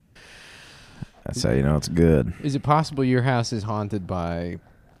That's how you know it's good. Is it possible your house is haunted by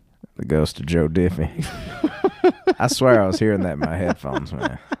The ghost of Joe Diffie. I swear I was hearing that in my headphones,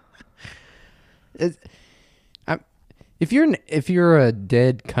 man. If you're a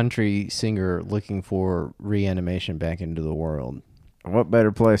dead country singer looking for reanimation back into the world, What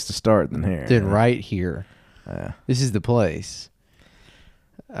better place to start than here? right here. Yeah. This is the place.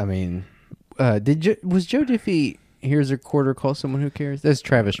 I mean, was Joe Diffie? Here's a quarter. Call someone who cares. That's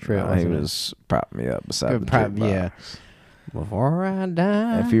Travis Tritt. He was propping me up beside the jukebox. Yeah. Before I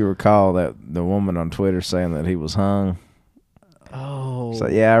die. If you recall that the woman on Twitter saying that he was hung. Oh. So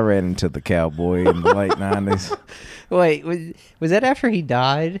yeah, I ran into the cowboy in the late 90s. Wait, was that after he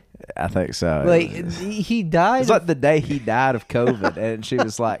died? I think so. Like he died. It's like the day he died of COVID, and she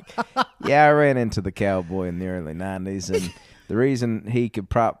was like, "Yeah, I ran into the cowboy in the early '90s, and the reason he could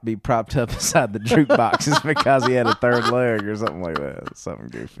be propped up beside the jukebox is because he had a third leg or something like that, something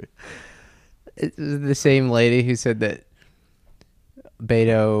goofy." It's the same lady who said that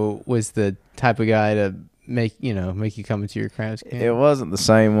Beto was the type of guy to make you come into your crowds camp. It wasn't the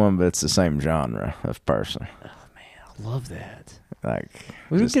same one, but it's the same genre of person. I love that. Like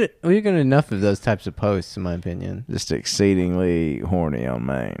We get enough of those types of posts, in my opinion. just exceedingly horny on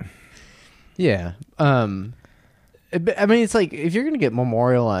Maine. Yeah. I mean, it's like, if you're going to get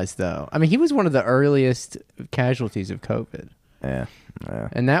memorialized, though, I mean, he was one of the earliest casualties of COVID. Yeah.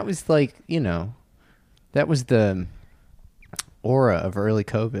 And that was like, that was the aura of early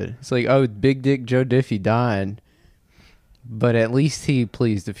COVID. It's like, oh, Big Dick Joe Diffie died, but at least he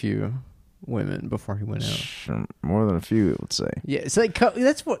pleased a few women before he went out. Sure, more than a few, it would say. Yeah, it's like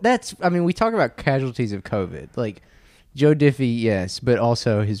I mean, we talk about casualties of COVID, like Joe Diffie, yes, but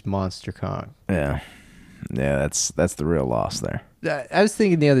also his monster cock. Yeah, that's the real loss there. I was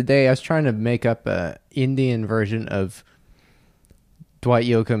thinking the other day, I was trying to make up a Indian version of Dwight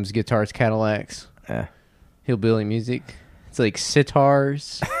Yoakam's Guitars Cadillacs. Yeah, hillbilly music. It's like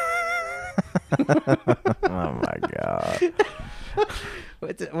sitars. Oh my god.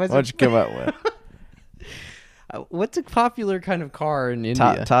 What'd you come up with? What's a popular kind of car in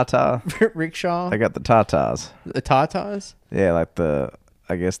India? Tata. Rickshaw? I got the Tatas. The Tatas? Yeah, like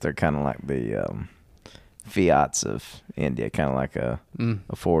I guess they're kind of like the Fiats of India, kind of like a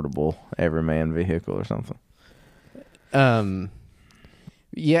affordable everyman vehicle or something.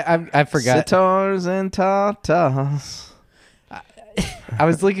 Yeah, I forgot. Sitars and Tatas. I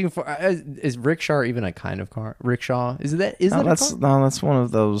was looking for. Is rickshaw even a kind of car? Rickshaw is that a car? That's one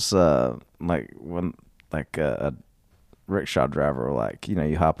of those like when a rickshaw driver, like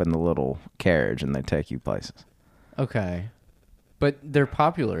you hop in the little carriage and they take you places. Okay, but they're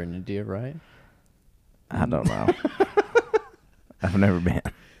popular in India, right? I don't know. I've never been.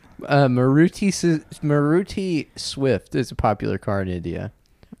 Maruti Swift is a popular car in India.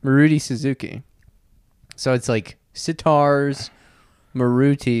 Maruti Suzuki. So it's like sitars,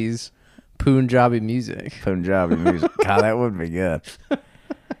 Marutis, Punjabi music. Punjabi music. God, that would be good.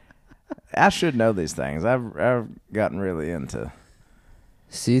 I should know these things. I've gotten really into.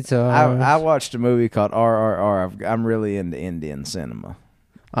 Sitars. I watched a movie called RRR. I'm really into Indian cinema.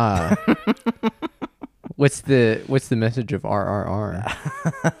 What's the message of RRR?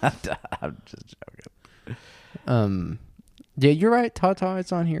 I'm just joking. Yeah, you're right. Tata,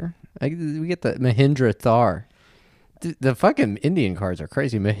 it's on here. We get the Mahindra Thar. The fucking Indian cars are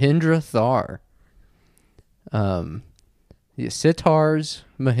crazy. Mahindra Thar. Yeah, sitars,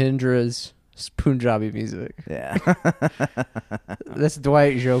 Mahindras, Punjabi music. Yeah. That's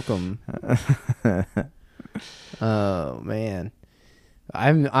Dwight Yoakam. Oh man,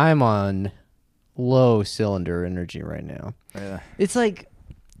 I'm on low cylinder energy right now. Yeah. It's like,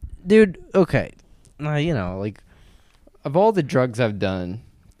 dude. Okay, like of all the drugs I've done,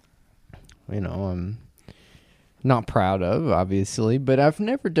 I'm not proud of, obviously, but I've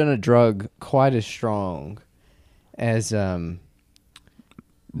never done a drug quite as strong as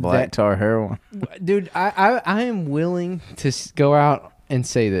Black tar heroin. Dude, I am willing to go out and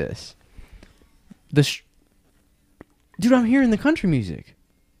say this. Dude, I'm hearing the country music.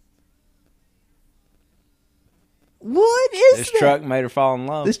 What is This that? truck made her fall in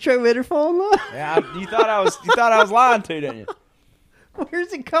love. This truck made her fall in love. Yeah, you thought I was lying to you, didn't you?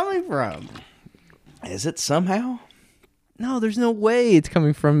 Where's it coming from? Is it somehow? No, there's no way it's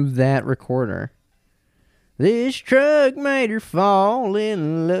coming from that recorder. This truck made her fall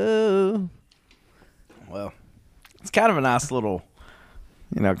in love. Well, it's kind of a nice little,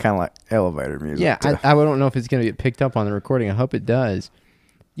 kind of like elevator music. Yeah, I don't know if it's going to get picked up on the recording. I hope it does.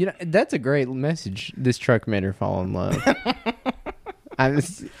 That's a great message. This truck made her fall in love.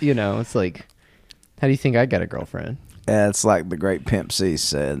 It's like, how do you think I got a girlfriend? Yeah, it's like the great Pimp C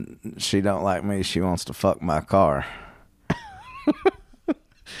said. She don't like me. She wants to fuck my car.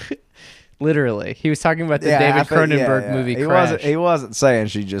 Literally, he was talking about the David Cronenberg movie Crash. He wasn't saying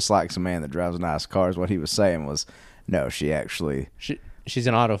she just likes a man that drives nice cars. What he was saying was, no, she's an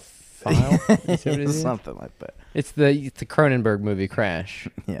autophile. Is that what it is? Something like that. It's the Cronenberg movie Crash.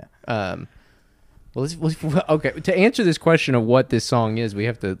 Yeah. Well, okay. To answer this question of what this song is, we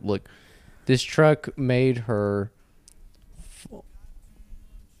have to look. This truck made her.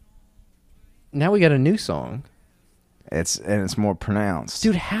 Now we got a new song. It's more pronounced.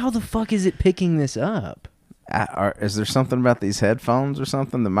 Dude, how the fuck is it picking this up? Is there something about these headphones or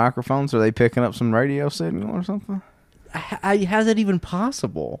something? The microphones, are they picking up some radio signal or something? How's that even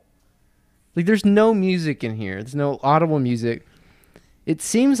possible? Like, there's no music in here. There's no audible music. It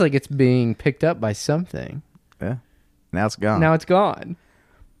seems like it's being picked up by something. Yeah. Now it's gone. Now it's gone.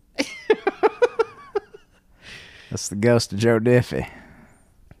 That's the ghost of Joe Diffie.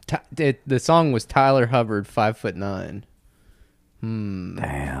 The song was Tyler Hubbard, 5'9".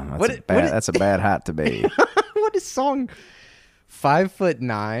 Damn, that's a bad height to be. What is song?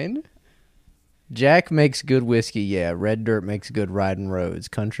 5'9". Jack makes good whiskey, yeah. Red dirt makes good riding roads.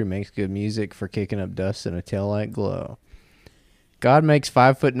 Country makes good music for kicking up dust in a taillight glow. God makes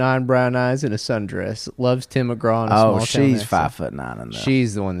 5'9" brown eyes in a sundress. Loves Tim McGraw in a small town. Oh, she's accent. 5'9" in there.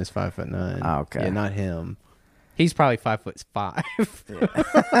 She's the one that's 5'9". Oh, okay. Yeah, not him. He's probably 5'5".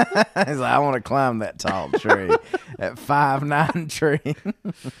 Yeah. He's like, I want to climb that tall tree. That 5'9" tree.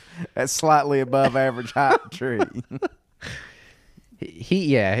 That's slightly above average height tree.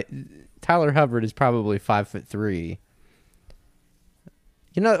 Tyler Hubbard is probably 5'3".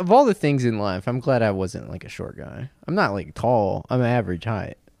 You know, of all the things in life, I'm glad I wasn't like a short guy. I'm not like tall. I'm average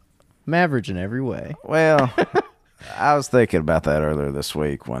height. I'm average in every way. Well, I was thinking about that earlier this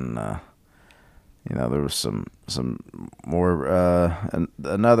week when, there was some more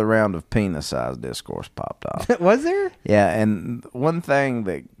another round of penis-sized discourse popped off. Was there? Yeah, and one thing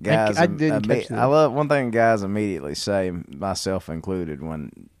that guys, I didn't catch that. I love one thing guys immediately say, myself included,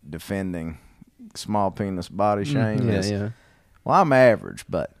 when defending small penis body shame is, well, I'm average,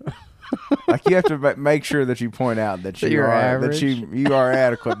 but like you have to make sure that you point out that you are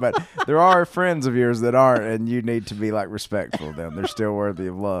adequate. But there are friends of yours that aren't, and you need to be like respectful of them. They're still worthy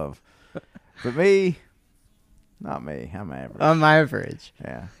of love. But me, not me. I'm average. I'm average.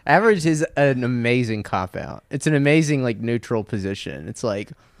 Yeah. Average is an amazing cop-out. It's an amazing, like, neutral position. It's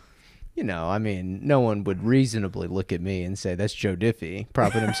like, no one would reasonably look at me and say, that's Joe Diffie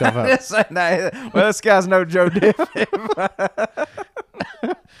propping himself up. Well, this guy's no Joe Diffie.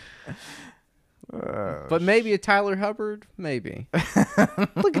 But maybe a Tyler Hubbard? Maybe.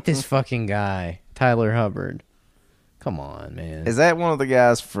 Look at this fucking guy, Tyler Hubbard. Come on, man. Is that one of the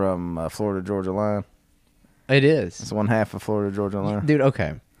guys from Florida Georgia Line? It is. It's one half of Florida Georgia Line. Dude,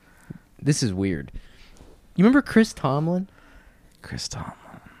 okay. This is weird. You remember Chris Tomlin? Chris Tomlin.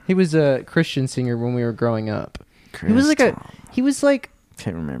 He was a Christian singer when we were growing up. He was like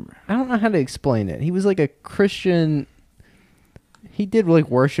can't remember. I don't know how to explain it. He was like a Christian. He did like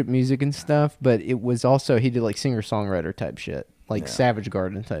worship music and stuff, but it was also he did like singer-songwriter type shit, like Savage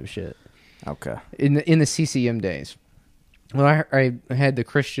Garden type shit. Okay. In the CCM days. Well, I had the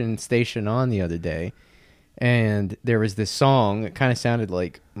Christian station on the other day, and there was this song. It kind of sounded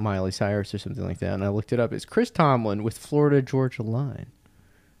like Miley Cyrus or something like that, and I looked it up. It's Chris Tomlin with Florida Georgia Line.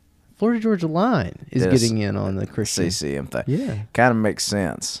 Florida Georgia Line is getting in on the Christian CCM thing. Yeah. Kind of makes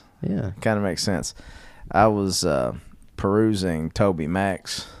sense. Yeah. Kind of makes sense. I was perusing Toby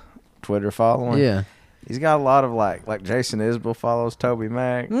Mac's Twitter following. Yeah. He's got a lot of like Jason Isbell follows Toby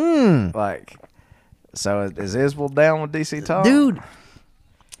Mac. So is Isbell down with DC Talk? Dude.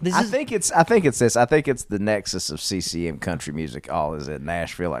 I think it's this. I think it's the nexus of CCM country music. All is in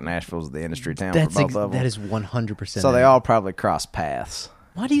Nashville. Like Nashville's the industry town for both of them. That is 100%. So they all probably cross paths.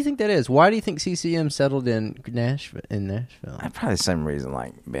 Why do you think that is? Why do you think CCM settled in Nashville? Probably the same reason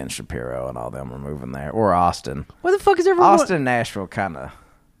like Ben Shapiro and all them are moving there, or Austin. Why the fuck is everyone? Austin and Nashville kind of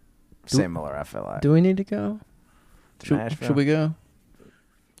similar. I feel like. Do we need to go? Should we go?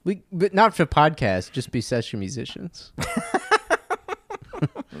 But not for podcast. Just be session musicians.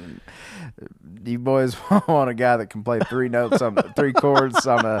 You boys want a guy that can play three chords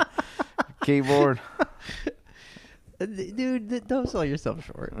on a keyboard? Dude, don't sell yourself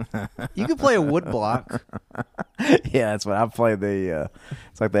short. You can play a wood block. Yeah, that's what I play.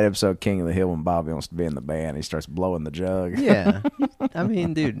 It's like that episode King of the Hill when Bobby wants to be in the band. He starts blowing the jug. Yeah, I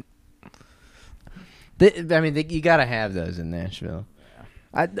mean, dude. You gotta have those in Nashville.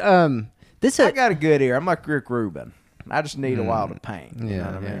 I got a good ear. I'm like Rick Rubin. I just need a while to paint. You know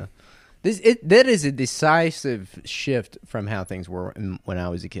what I mean? That is a decisive shift from how things were when I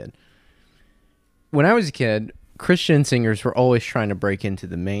was a kid. When I was a kid, Christian singers were always trying to break into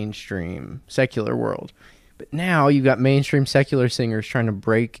the mainstream secular world. But now you've got mainstream secular singers trying to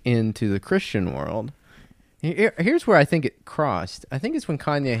break into the Christian world. Here's where I think it crossed. I think it's when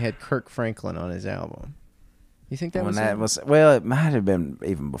Kanye had Kirk Franklin on his album. You think that was well, it might have been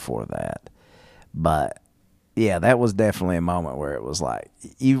even before that. But yeah, that was definitely a moment where it was like,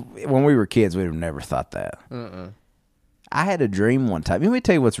 when we were kids, we'd have never thought that. I had a dream one time. Let me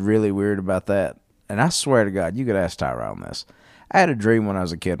tell you what's really weird about that. And I swear to God, you could ask Tyrone this. I had a dream when I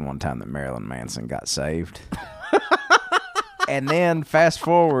was a kid one time that Marilyn Manson got saved. And then fast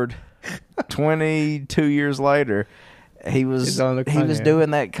forward 22 years later, he was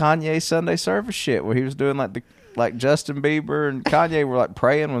doing that Kanye Sunday service shit where he was doing like Justin Bieber and Kanye were like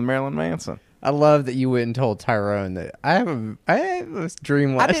praying with Marilyn Manson. I love that you went and told Tyrone that I have this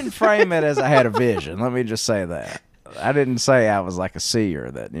dream. I didn't frame it as I had a vision. Let me just say that. I didn't say I was like a seer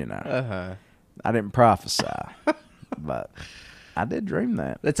that, I didn't prophesy. But I did dream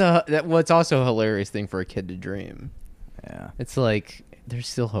that. What's also a hilarious thing for a kid to dream. Yeah. It's like there's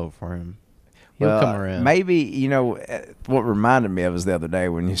still hope for him. He'll come around. Maybe, what reminded me of was the other day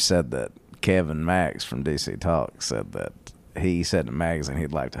when you said that Kevin Max from DC Talk said that he said in a magazine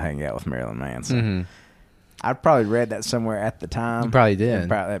he'd like to hang out with Marilyn Manson. Mm-hmm. I probably read that somewhere at the time. You probably did.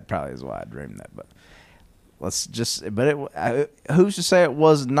 That probably is why I dreamed that. But who's to say it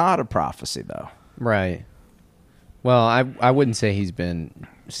was not a prophecy, though? Right. Well, I wouldn't say he's been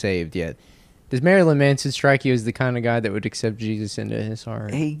saved yet. Does Marilyn Manson strike you as the kind of guy that would accept Jesus into his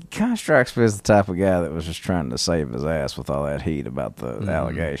heart? He kind of strikes me as the type of guy that was just trying to save his ass with all that heat about the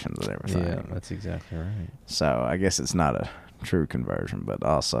allegations and everything. Yeah, that's exactly right. So I guess it's not a true conversion, but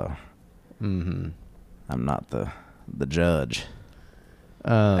also I'm not the judge.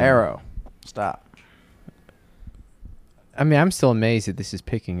 Arrow, stop. I mean, I'm still amazed that this is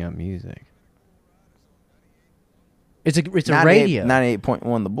picking up music. It's a radio.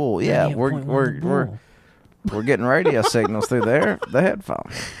 98.1 The Bull. Yeah, we're getting radio signals through the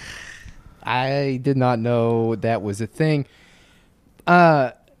headphones. I did not know that was a thing.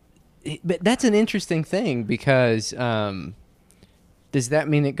 But that's an interesting thing because does that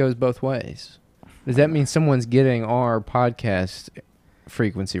mean it goes both ways? Does that mean someone's getting our podcast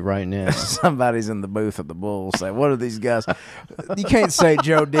frequency right now? Somebody's in the booth at the Bull say, what are these guys? You can't say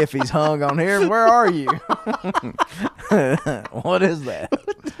Joe Diffie's hung on here. Where are you? What is that?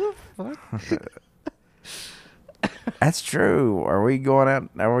 What the fuck? That's true. Are we going out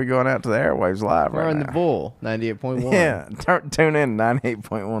to the airwaves live We're right on now? the Bull 98.1. Yeah, tune in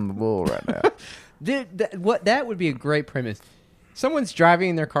 98.1 The Bull right now. Dude, that would be a great premise. Someone's driving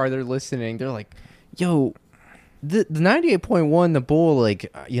in their car, they're listening, they're like, yo, the 98.1 The Bull,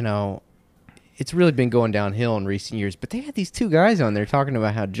 like, it's really been going downhill in recent years, but they had these two guys on there talking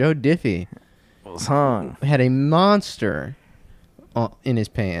about how Joe Diffie was hung. Had a monster in his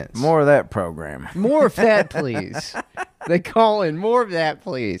pants. More of that program. More of that, please. They call in, more of that,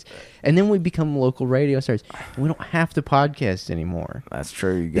 please. And then we become local radio stars. And we don't have to podcast anymore. That's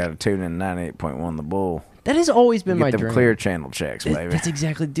true. You got to tune in 98.1 The Bull. That has always been my dream. Get them clear channel checks, baby. That's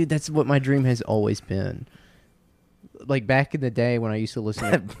exactly, dude, that's what my dream has always been. Like back in the day when I used to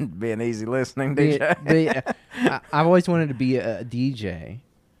listen to... Be an easy listening DJ. I've always wanted to be a DJ.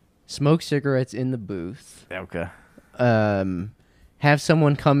 Smoke cigarettes in the booth. Okay. Have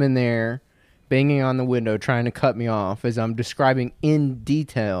someone come in there, banging on the window, trying to cut me off as I'm describing in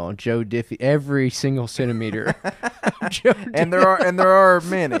detail Joe Diffie, every single centimeter. Joe and there are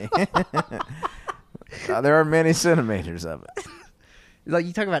many. There are many centimeters of it. Like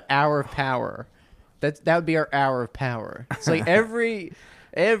you talk about hour of power. That would be our hour of power. It's like every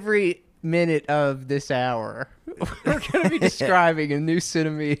minute of this hour, we're going to be describing a new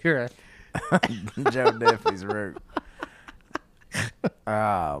centimeter. Joe Diffie's root.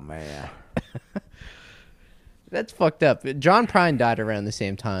 Oh, man. That's fucked up. John Prine died around the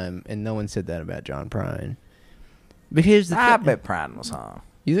same time, and no one said that about John Prine. But here's the thing. I bet Prine was hung.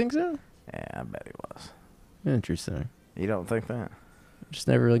 You think so? Yeah, I bet he was. Interesting. You don't think that? Just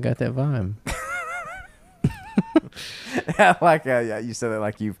never really got that vibe. I like how you said that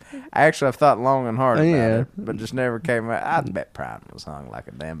like I've thought long and hard about it, but just never came out. I bet Prine was hung like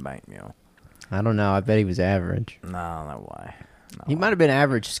a damn bank mule. I don't know. I bet he was average. No way. He might have been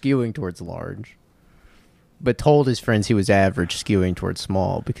average skewing towards large, but told his friends he was average skewing towards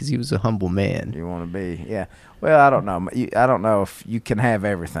small because he was a humble man. You want to be, yeah. Well, I don't know. I don't know if you can have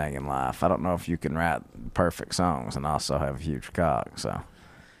everything in life. I don't know if you can write perfect songs and also have a huge cock. So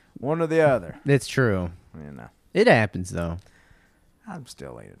one or the other. It's true. You know. It happens, though. I'm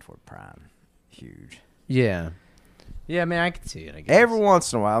still leaning toward Prime. Huge. Yeah. Yeah, I mean, I can see it, I guess. Every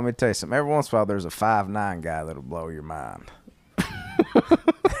once in a while, let me tell you something. Every once in a while, there's a 5'9" guy that'll blow your mind.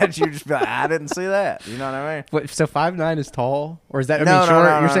 That you just be like, I didn't see that. You know what I mean? What, so 5'9" is tall? Or is that, I No, mean, no, short?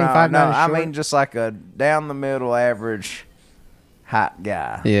 no, You're no, saying no, 5'9" no, is I short? mean, just like a down the middle average height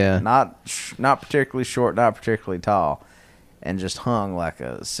guy. Yeah. Not particularly short, not particularly tall, and just hung like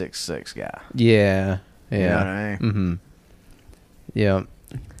a 6'6" guy. Yeah. Yeah. You know what I mean? Mm-hmm. Yeah.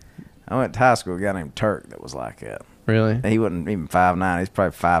 I went to high school with a guy named Turk that was like that. Really? He wasn't even 5'9". He's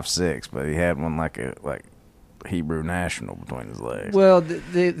probably 5'6", but he had one like Hebrew national between his legs. Well,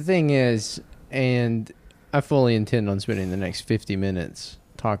 the thing is, and I fully intend on spending the next 50 minutes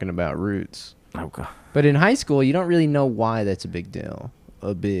talking about roots. Okay. But in high school, you don't really know why that's a big deal.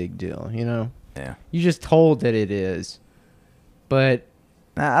 A big deal, you know? Yeah. You're just told that it is. But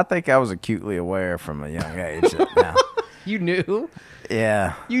Now, I think I was acutely aware from a young age. Now, you knew?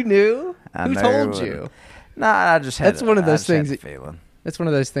 yeah. You knew? I Who knew told it. you? No, I just had. That's one of those I just had things the feeling. That's one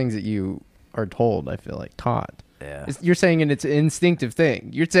of those things that you are told, I feel like, taught. Yeah. You're saying it's an instinctive thing.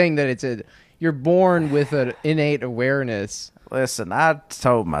 You're saying that you're born with an innate awareness. Listen, I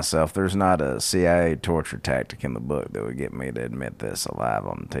told myself there's not a CIA torture tactic in the book that would get me to admit this live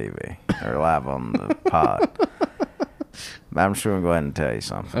on the TV or live on the pod. But I'm sure I'm going to go ahead and tell you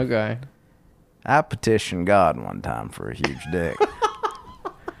something. Okay. I petitioned God one time for a huge dick.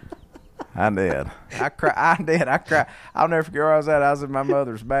 I did. I did. I cried. I'll never forget where I was at. I was in my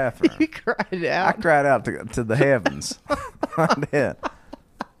mother's bathroom. You cried out. I cried out to the heavens. I did.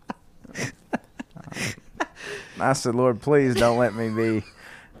 I said, Lord, please don't let me be.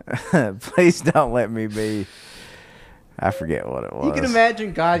 Please don't let me be. I forget what it was. You can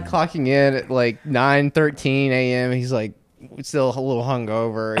imagine God clocking in at like 9:13 a.m. He's like still a little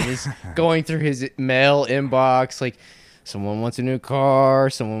hungover, and he's going through his mail inbox like, someone wants a new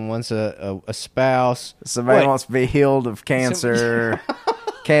car, someone wants a spouse. Somebody wants to be healed of cancer.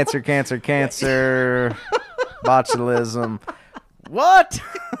 Cancer, botulism. What?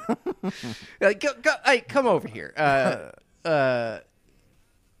 Like, hey, come over here. What?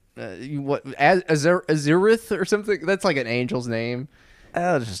 Azurith or something? That's like an angel's name.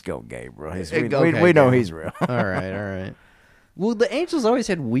 Let's just go Gabriel. Okay, We know he's real. All right. Well, the angels always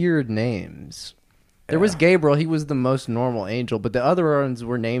had weird names. There was Gabriel. He was the most normal angel, but the other ones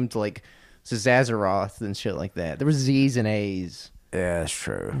were named like Zazaroth and shit like that. There was Z's and A's. Yeah, that's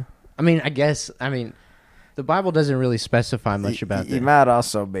true. I mean, the Bible doesn't really specify much about that. You might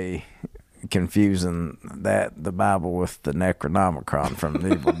also be confusing the Bible with the Necronomicon from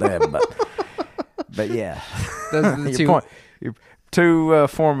the Evil Dead, but yeah. Those are the your two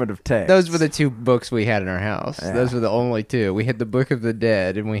formative texts. Those were the two books we had in our house. Yeah. Those were the only two. We had the Book of the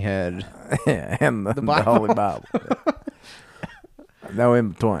Dead, and we had and the Bible. Holy Bible. No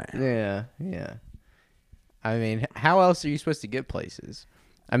in between. Yeah. I mean, how else are you supposed to get places?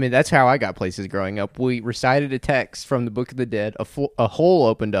 I mean, that's how I got places growing up. We recited a text from the Book of the Dead. A hole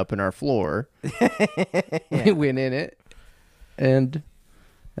opened up in our floor. We went in it, and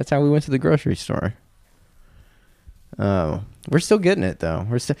that's how we went to the grocery store. Oh, we're still getting it though.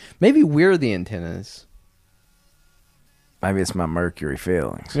 Maybe we're the antennas. Maybe it's my Mercury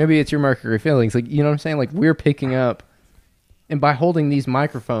feelings. Maybe it's your Mercury feelings. Like, you know what I'm saying? Like, we're picking up, and by holding these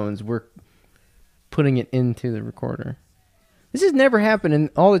microphones, we're putting it into the recorder. This has never happened in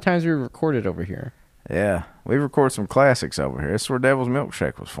all the times we've recorded over here. Yeah, we record some classics over here. This is where Devil's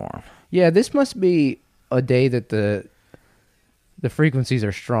Milkshake was formed. Yeah, this must be a day that the frequencies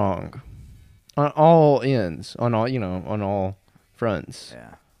are strong on all ends, on all fronts.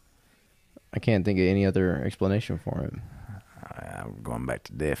 Yeah. I can't think of any other explanation for it. I'm going back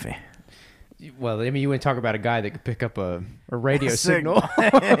to Diffie. Well, I mean, you would talk about a guy that could pick up a radio signal. You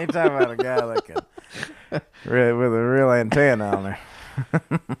talking about a guy that could with a real antenna on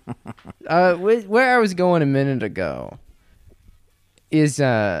there. Where I was going a minute ago is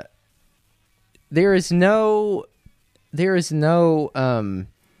there is no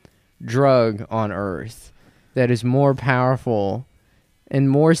drug on earth that is more powerful and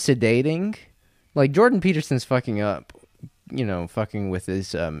more sedating. Like, Jordan Peterson's fucking with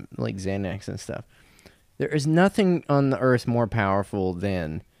his like Xanax and stuff. There is nothing on the earth more powerful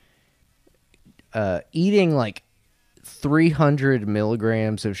than eating like 300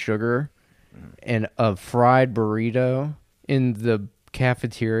 milligrams of sugar and a fried burrito in the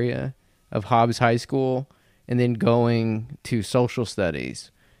cafeteria of Hobbs High School, and then going to social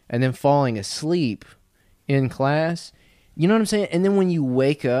studies, and then falling asleep in class. You know what I'm saying? And then when you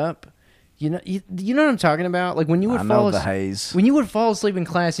wake up, you know what I'm talking about? Like, when you would the haze. when you would fall asleep in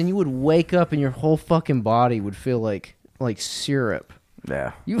class and you would wake up and your whole fucking body would feel like like syrup,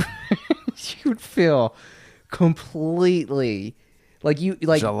 Yeah. you would feel completely like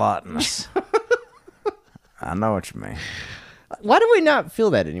Gelatinous. I know what you mean. Why do we not feel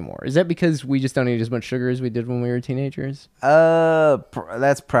that anymore? Is that because we just don't eat as much sugar as we did when we were teenagers?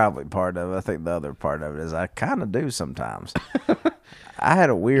 That's probably part of it. I think the other part of it is I kind of do sometimes. I had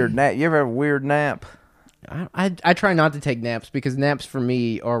a weird nap. You ever have a weird nap? I try not to take naps because naps for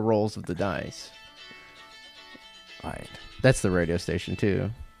me are rolls of the dice. Right. That's the radio station too.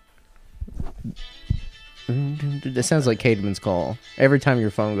 That sounds like Caedmon's Call. Every time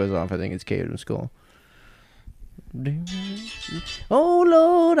your phone goes off, I think it's Caedmon's Call. Oh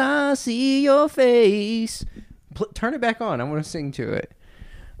Lord, I see your face. Turn it back on. I want to sing to it.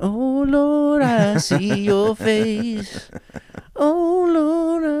 Oh Lord, I see your face. Oh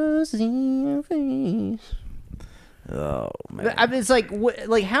Lord, I see your face. Oh man. I mean, it's like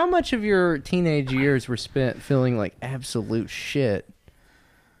how much of your teenage years were spent feeling like absolute shit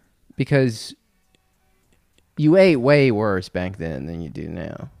because you ate way worse back then than you do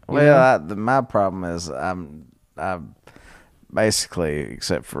now. My problem is I basically,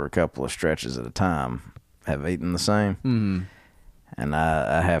 except for a couple of stretches at a time, have eaten the same. Mm-hmm. And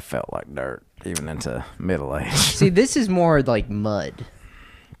I have felt like dirt, even into middle age. See, this is more like mud,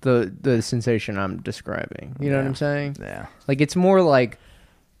 the sensation I'm describing. You know what I'm saying? Yeah. Like, it's more like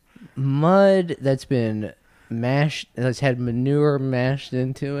mud that's been mashed, that's had manure mashed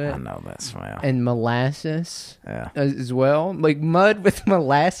into it. I know that smell. And molasses Yeah. as well. Like, mud with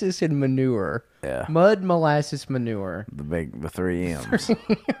molasses and manure. Yeah. Mud, molasses, manure. The 3 M's.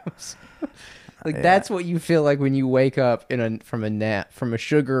 That's what you feel like when you wake up from a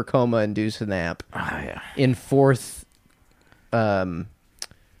sugar coma induced nap. Oh, yeah. In fourth, what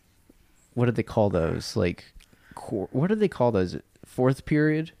do they call those? Like, what do they call those? Fourth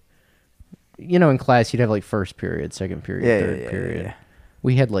period? You know, in class you'd have like first period, second period, third period. Yeah.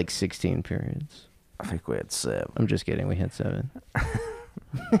 We had like 16 periods. I think we had 7. I'm just kidding. We had 7.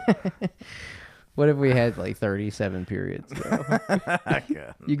 What if we had like 37 periods?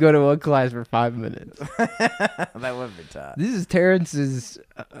 You go to one class for 5 minutes. That would be tough. This is Terrence's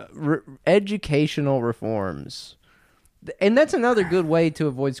educational reforms. And that's another good way to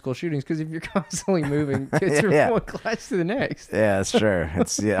avoid school shootings, because if you're constantly moving kids from one class to the next. Yeah, that's true.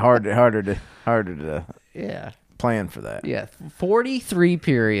 It's harder to plan for that. Yeah, 43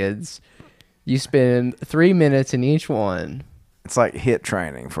 periods. You spend 3 minutes in each one. It's like HIT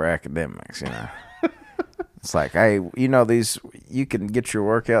training for academics, you know. It's like, hey, you know, you can get your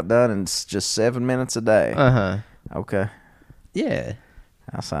workout done in just 7 minutes a day. Okay. Yeah.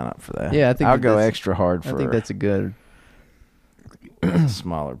 I'll sign up for that. Yeah, I think I'll go extra hard for I think that's a good a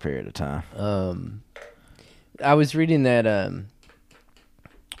smaller period of time. I was reading that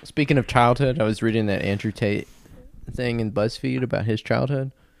speaking of childhood, I was reading that Andrew Tate thing in BuzzFeed about his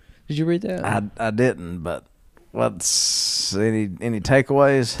childhood. Did you read that? I didn't, but what's any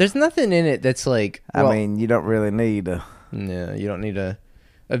takeaways? There's nothing in it that's like, I mean, you don't really need a... No, you don't need a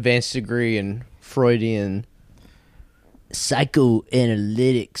advanced degree in Freudian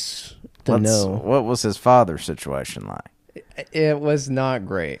psychoanalytics to know. What was his father's situation like? It was not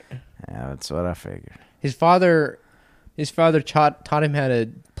great. Yeah, that's what I figured. His father taught him how to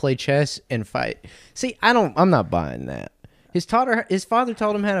play chess and fight. See, I'm not buying that. His father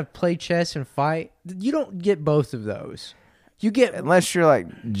taught him how to play chess and fight. You don't get both of those. You get, unless you're like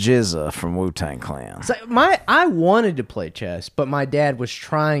Jizza from Wu-Tang Clan. So I wanted to play chess, but my dad was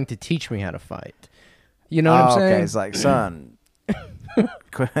trying to teach me how to fight. You know what I'm saying? Okay, it's like, son,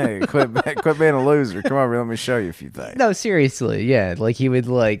 quit being a loser. Come over, let me show you a few things. No, seriously, yeah. Like, he would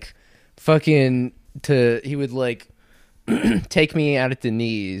like take me out at the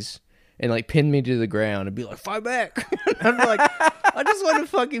knees and like pin me to the ground and be like, fight back. I'm like, I just want to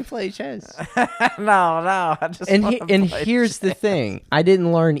fucking play chess. No, I just here's the thing. I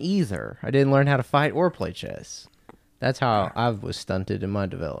didn't learn either. I didn't learn how to fight or play chess. That's how I was stunted in my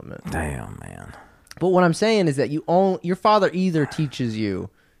development. Damn, man. But what I'm saying is that your father either teaches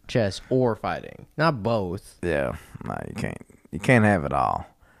you chess or fighting, not both. Yeah, no, you can't have it all.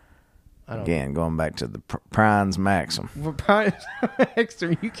 Again, going back to the Prine's maxim. Prine's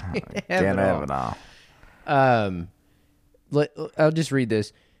maxim, you can't have it all. I'll just read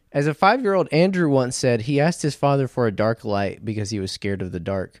this. As a 5-year-old, Andrew once said he asked his father for a dark light because he was scared of the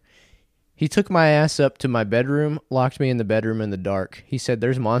dark. He took my ass up to my bedroom, locked me in the bedroom in the dark. He said,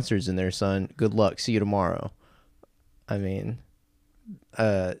 "There's monsters in there, son. Good luck. See you tomorrow." I mean,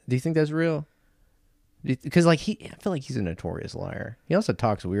 do you think that's real? Because I feel like he's a notorious liar. He also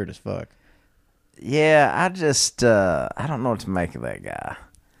talks weird as fuck. Yeah, I don't know what to make of that guy.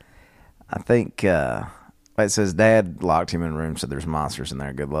 I think, But it says dad locked him in a room, said there's monsters in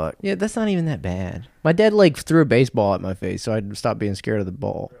there. Good luck. Yeah, that's not even that bad. My dad like threw a baseball at my face, so I stopped being scared of the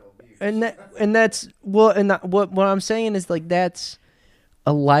ball. What I'm saying is like that's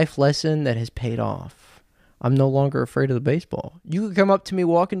a life lesson that has paid off. I'm no longer afraid of the baseball. You could come up to me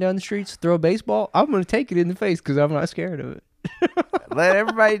walking down the streets, throw a baseball, I'm going to take it in the face because I'm not scared of it. Let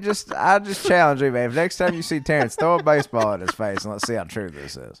everybody I'll just challenge you, man. If next time you see Terrence, throw a baseball in his face and let's see how true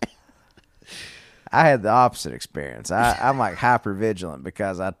this is. I had the opposite experience. I'm like hyper vigilant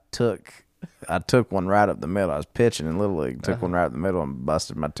because I took one right up the middle. I was pitching in Little League, took one right up the middle and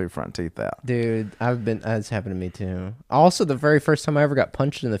busted my 2 front teeth out. Dude, that's happened to me too. Also, the very first time I ever got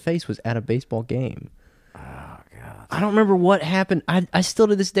punched in the face was at a baseball game. Oh, God. I don't remember what happened. I still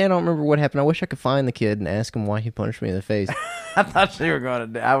to this day I don't remember what happened. I wish I could find the kid and ask him why he punched me in the face. I thought you were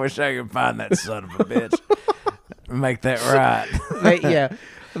going to do. I wish I could find that son of a bitch. Make that right. But, yeah.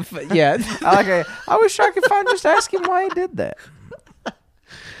 Yeah. I wish I could just ask him why he did that.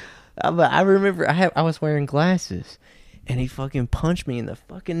 I remember I was wearing glasses and he fucking punched me in the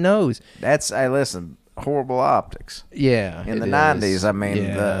fucking nose. Hey, listen, horrible optics. Yeah. In the 90s, I mean,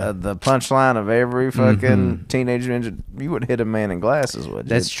 the punchline of every fucking teenage ninja, you would hit a man in glasses, would you?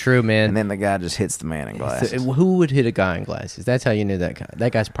 That's true, man. And then the guy just hits the man in glasses. Who would hit a guy in glasses? That's how you knew that guy.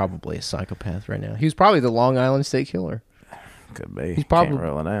 That guy's probably a psychopath right now. He was probably the Long Island State Killer. Could be. He's probably, can't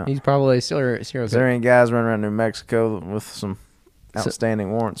rule it out. He's probably a serial killer. Is there any guys running around New Mexico with some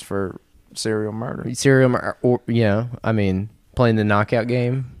outstanding warrants for serial murder? Yeah. I mean, playing the knockout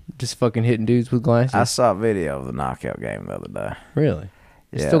game, just fucking hitting dudes with glasses. I saw a video of the knockout game the other day. Really?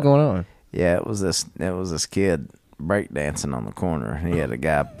 It's Yeah. still going on. Yeah, it was this kid breakdancing on the corner. He had a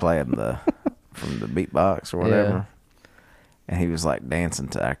guy playing from the beatbox or whatever. And he was like dancing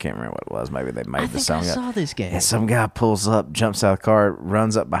to, I can't remember what it was. Maybe they made the song. I saw this game. And some guy pulls up, jumps out of the car,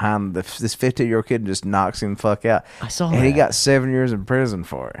 runs up behind this 15-year-old kid and just knocks him the fuck out. I saw and that. he got 7 years in prison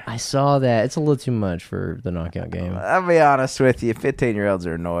for it. I saw that. It's a little too much for the knockout game. I'll be honest with you. 15-year-olds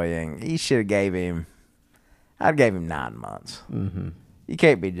are annoying. He should have gave him 9 months. Mm-hmm. You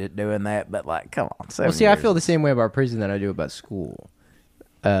can't be doing that, but like, come on. 7 Well, see, years. I feel the same way about prison that I do about school.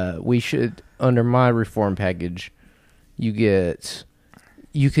 We should, under my reform package,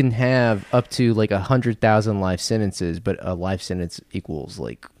 you can have up to like 100,000 life sentences, but a life sentence equals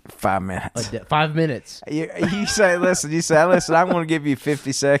like 5 minutes. 5 minutes. You say, listen, I'm going to give you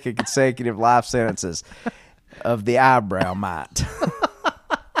 50-second consecutive life sentences of the eyebrow mite,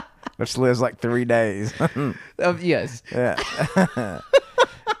 which lives like 3 days. Yes. Yeah.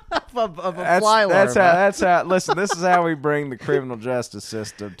 of a fly larva. That's how. Listen, this is how we bring the criminal justice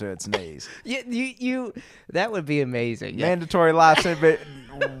system to its knees. You that would be amazing. Mandatory life sentence,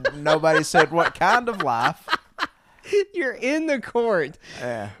 but nobody said what kind of life. You're in the court.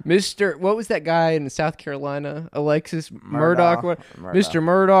 Yeah. Mr. What was that guy in South Carolina? Alexis Murdoch. Murdaugh. Mr.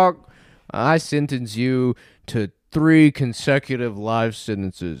 Murdoch, I sentence you to 3 consecutive life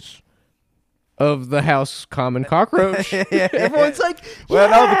sentences of the house common cockroach. Everyone's like, well,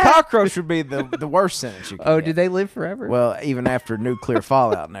 no, the "Yeah!" cockroach would be the worst sentence you could get. Did they live forever? Well, even after nuclear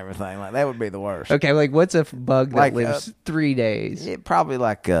fallout and everything, like that would be the worst. Okay, like what's a bug that Like, lives 3 days? Probably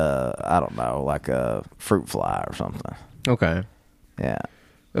like I don't know, like a fruit fly or something. Okay. Yeah.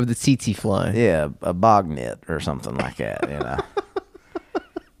 Of the tsetse fly. Yeah, a bog nit or something like that, you know.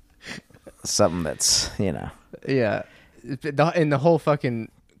 Something that's, you know. Yeah. And the whole fucking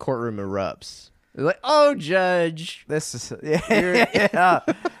courtroom erupts. They're like, oh, judge. This is, yeah.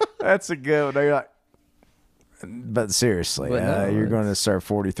 That's a good one. They're like, but seriously, But no, you're going to serve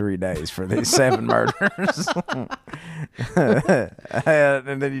 43 days for these 7 murders.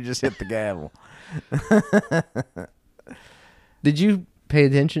 And then you just hit the gavel. Did you pay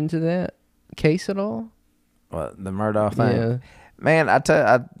attention to that case at all? What, the Murdaugh thing? Yeah. Man,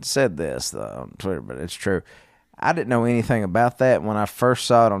 I said this though, on Twitter, but it's true. I didn't know anything about that. When I first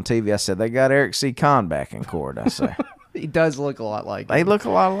saw it on TV, I said, they got Eric C. Kahn back in court. I say, He does look a lot like they him. look a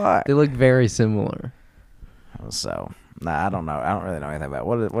lot alike. They look very similar. So, I don't know. I don't really know anything about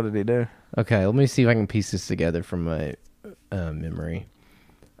it. What did he do? Okay, let me see if I can piece this together from my memory.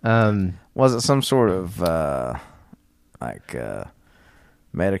 Was it some sort of Medicare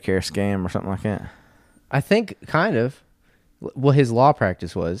scam or something like that? I think kind of. Well, his law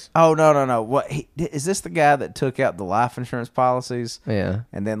practice was. Oh, no. What is this the guy that took out the life insurance policies? Yeah.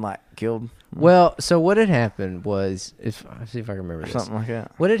 And then killed? Well, so what had happened was, let's see if I can remember this. Something like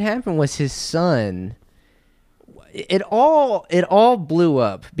that. What had happened was his son. It all blew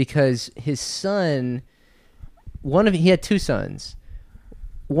up because his son, he had 2 sons.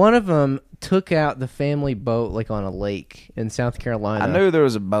 one of them took out the family boat like on a lake in South Carolina. I knew there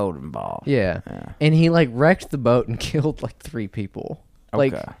was a boat involved. Yeah. And he like wrecked the boat and killed like 3 people.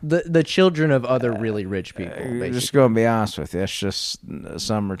 Like Okay. the children of other really rich people. Basically. Just going to be honest with you. It's just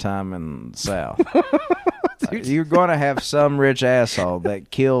summertime in the South. You're going to have some rich asshole that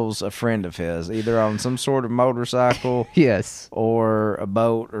kills a friend of his, either on some sort of motorcycle Yes. or a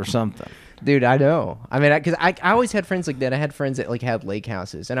boat or something. Dude, I know. I mean, because I always had friends like that. I had friends that like had lake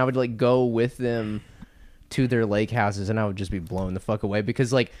houses, and I would like go with them to their lake houses, and I would just be blown the fuck away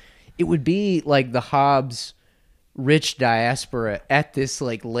because like it would be like the Hobbs rich diaspora at this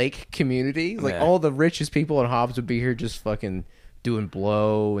like lake community. Like all the richest people in Hobbs would be here just fucking doing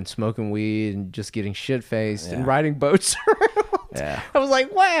blow and smoking weed and just getting shit faced and riding boats around. Yeah. I was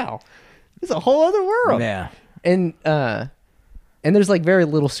like, wow, it's a whole other world. Yeah. And there's like very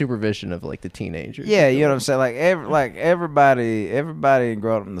little supervision of like the teenagers. Yeah, you know what I'm saying? Like everybody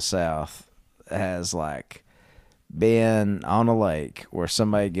growing up in the South has like been on a lake where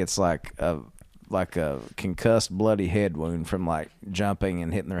somebody gets like a concussed bloody head wound from like jumping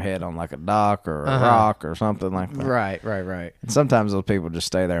and hitting their head on like a dock or a rock or something like that. Right. And sometimes those people just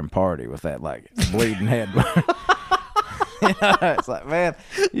stay there and party with that like bleeding head wound. You know, it's like, man,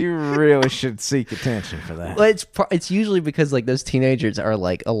 you really should seek attention for that. Well, it's usually because like those teenagers are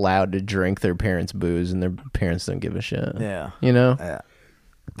like allowed to drink their parents' booze and their parents don't give a shit. Yeah. You know? Yeah.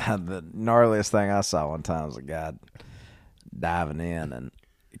 The gnarliest thing I saw one time was a guy diving in and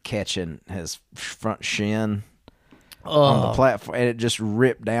catching his front shin on the platform, and it just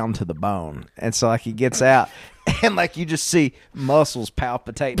ripped down to the bone. And so like he gets out and like you just see muscles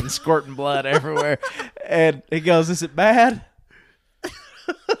palpitating, squirting blood everywhere. And he goes, "Is it bad?"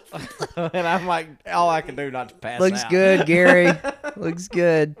 And I'm like, all I can do not to pass Looks out. good, Gary. Looks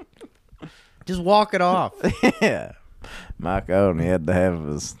good. Just walk it off. Yeah. Mike Oden, he had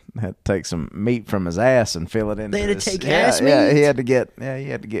to take some meat from his ass and fill it in. They had to take ass meat? Yeah, he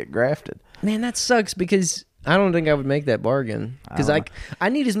had to get grafted. Man, that sucks because I don't think I would make that bargain. Because I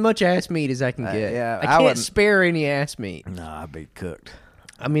need as much ass meat as I can get. yeah, I I can't wouldn't- spare any ass meat. No, I'd be cooked.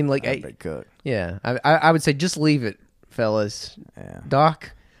 I mean, like, I'd be cooked. yeah. I would say just leave it, fellas. Yeah.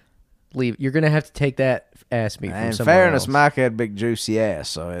 Doc, leave. You're going to have to take that ass meat from In somewhere fairness, else. Mike had big juicy ass,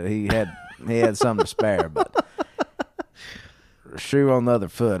 so he had something to spare. But shoe on the other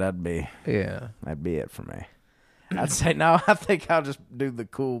foot, that'd be it for me. I'd say no. I think I'll just do the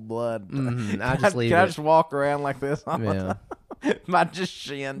cool blood. I'll just leave Can I it. just walk around like this? Yeah. My just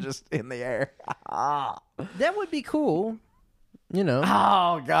shin just in the air. That would be cool. You know.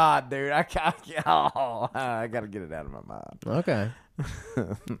 Oh God, dude! I gotta get it out of my mind. Okay.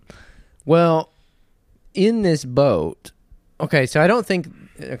 Well, in this boat, okay, so I don't think,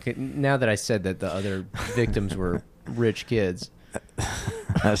 okay, now that I said that the other victims were rich kids.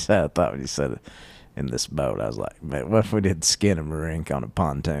 That's how I thought when you said it. In this boat, I was like, man, what if we did skin and marink on a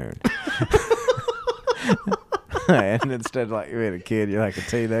pontoon? And instead of like you being a kid, you're like a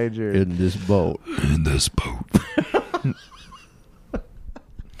teenager. In this boat. In this boat.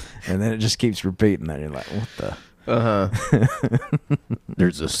 And then it just keeps repeating that. You're like, what the?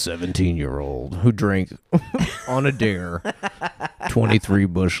 There's a 17-year-old who drank on a dare 23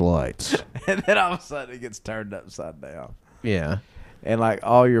 Busch Lights. And then all of a sudden it gets turned upside down. Yeah. And like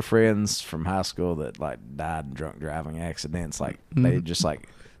all your friends from high school that like died in drunk driving accidents, like they just like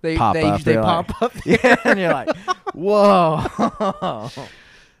They pop up. They They're pop like, up. Yeah, and you're like, whoa.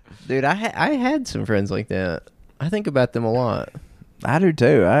 Dude, I had some friends like that. I think about them a lot. I do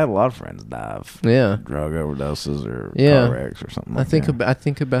too. I had a lot of friends die of Yeah. drug overdoses or Yeah. car wrecks or something. I Like think that. I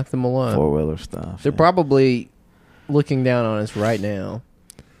think about them a lot. 4-wheeler stuff. They're yeah. probably looking down on us right now.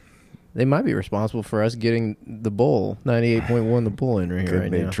 They might be responsible for us getting the bull, 98.1 the bull in right here Could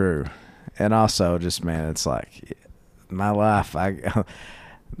right be now. true. And also, just man, it's like my life.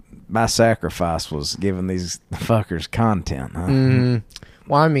 My sacrifice was giving these fuckers content. Huh?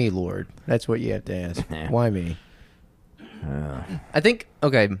 Why me, Lord? That's what you have to ask. Yeah. Why me? I think,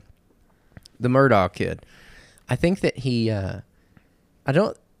 okay, the Murdoch kid, I think that he, I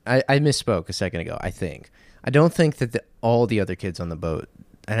misspoke a second ago, I think. I don't think that all the other kids on the boat,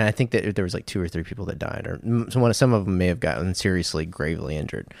 and I think that there was like 2 or 3 people that died, or some of them may have gotten seriously, gravely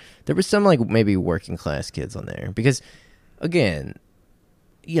injured. There was some like maybe working class kids on there, because, again,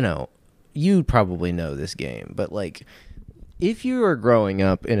 you know, you probably know this game, but like, if you are growing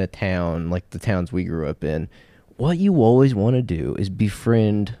up in a town like the towns we grew up in, what you always want to do is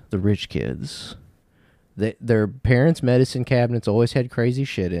befriend the rich kids. Their parents' medicine cabinets always had crazy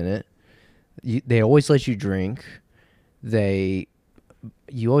shit in it. They always let you drink. You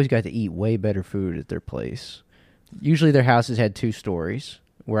always got to eat way better food at their place. Usually their houses had 2 stories.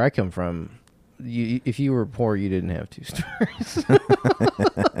 where I come from, if you were poor, you didn't have 2 stories.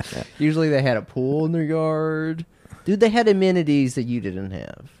 Usually they had a pool in their yard. Dude, they had amenities that you didn't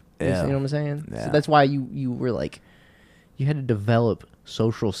have. Yeah. You know what I'm saying? Yeah. So that's why you were like, you had to develop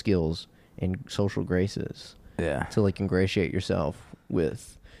social skills and social graces Yeah. to like ingratiate yourself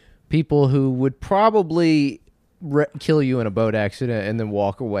with people who would probably kill you in a boat accident and then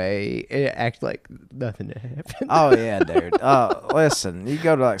walk away and act like nothing had happened. Oh yeah, dude. Listen, you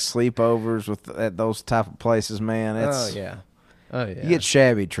go to like sleepovers at those type of places, man. It's, Oh yeah. You get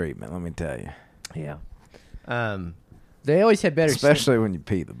shabby treatment. Let me tell you. Yeah. They always had better Especially when you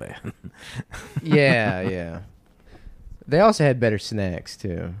pee the bed. yeah. They also had better snacks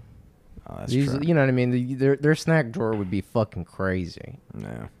too. Oh, that's These, true. you know what I mean? Their snack drawer would be fucking crazy.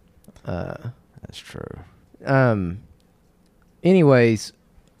 Yeah, that's true. Anyways,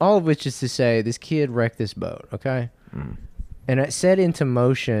 all of which is to say, this kid wrecked this boat, okay? Mm. And it set into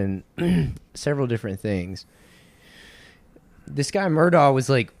motion several different things. This guy Murdaugh was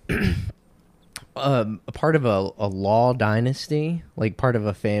like a part of a law dynasty, like part of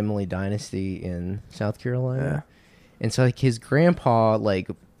a family dynasty in South Carolina. Yeah. And so like his grandpa, like,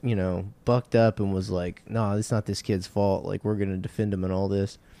 you know, bucked up and was like, "No, it's not this kid's fault. Like, we're gonna defend him and all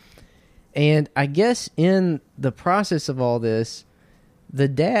this." And I guess in the process of all this, the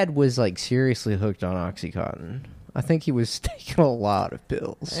dad was like seriously hooked on OxyContin. I think he was taking a lot of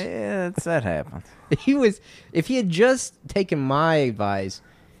pills. Yeah, that happened. He was, if he had just taken my advice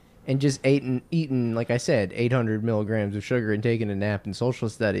and just eaten, like I said, 800 milligrams of sugar and taken a nap in social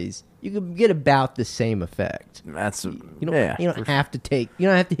studies, you could get about the same effect. That's You don't have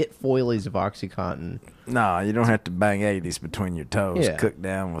to hit foilies of OxyContin. No, you don't have to bang 80s between your toes, Yeah. cooked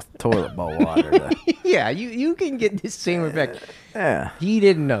down with toilet bowl water. Yeah, you can get the same effect. Yeah. He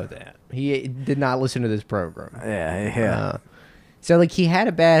didn't know that. He did not listen to this program. Yeah. So like he had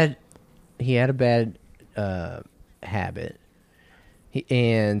a bad habit.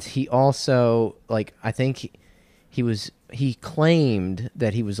 And he also, like, I think he claimed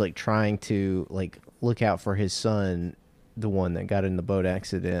that he was like trying to like look out for his son, the one that got in the boat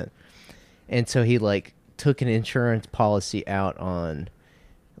accident. And so he like took an insurance policy out on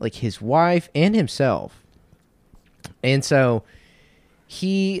like his wife and himself. And so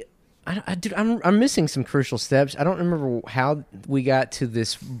I'm missing some crucial steps. I don't remember how we got to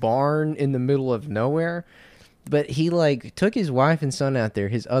this barn in the middle of nowhere, but he like took his wife and son out there,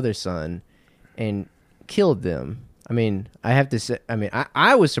 his other son, and killed them. I mean, I have to say,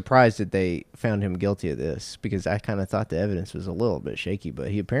 I was surprised that they found him guilty of this because I kind of thought the evidence was a little bit shaky,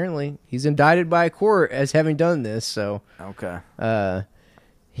 but he's indicted by a court as having done this. So, Okay.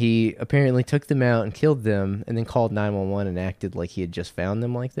 He apparently took them out and killed them and then called 911 and acted like he had just found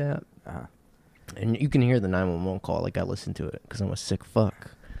them like that. Uh-huh. And you can hear the 911 call. Like, I listened to it because I'm a sick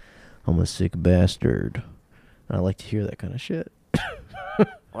fuck. I'm a sick bastard. And I like to hear that kind of shit.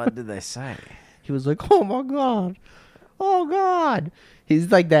 What did they say? He was like, "Oh my God. Oh God."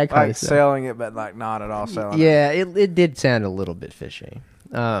 He's like that kind Like of stuff. selling it, but like not at all selling it. Yeah, it did sound a little bit fishy.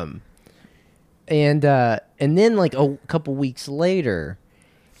 And then like a couple weeks later,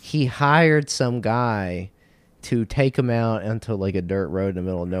 he hired some guy to take him out onto like a dirt road in the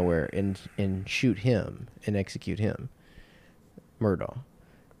middle of nowhere and shoot him and execute him, Murdaugh.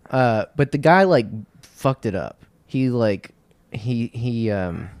 But the guy like fucked it up. He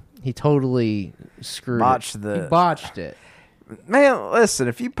totally screwed it. He botched it. Man, listen,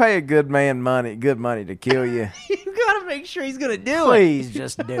 if you pay a good man good money to kill you, You gotta make sure he's gonna do it. please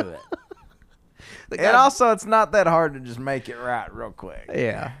just do it. And also, it's not that hard to just make it right real quick.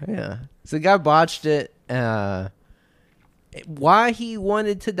 Yeah. So the guy botched it. Why he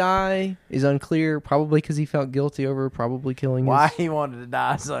wanted to die is unclear. Probably because he felt guilty over probably killing Why his... he wanted to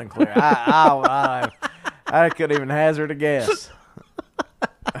die is unclear. I couldn't even hazard a guess.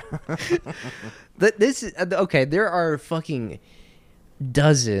 This is okay. There are fucking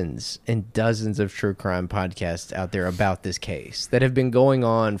dozens and dozens of true crime podcasts out there about this case that have been going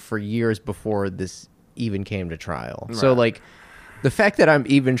on for years before this even came to trial. Right. So like the fact that I'm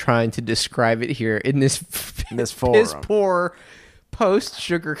even trying to describe it here in this forum, piss poor post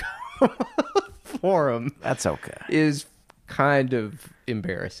sugar forum, that's okay, is kind of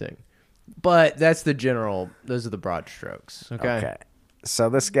embarrassing. But that's those are the broad strokes. Okay. So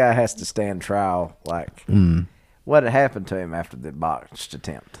this guy has to stand trial. Like, what had happened to him after the botched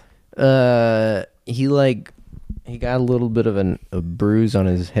attempt? He got a little bit of a bruise on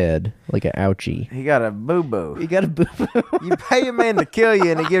his head, like an ouchie. He got a boo-boo. He got a boo-boo. You pay a man to kill you,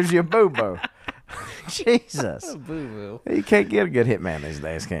 and he gives you a boo-boo. Jesus. A boo-boo. You can't get a good hitman these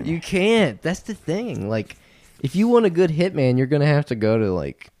days, can you? You can't. That's the thing. Like, If you want a good hitman, you're gonna have to go to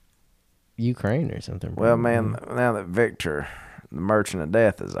like Ukraine or something. Well, man, now that Victor, the Merchant of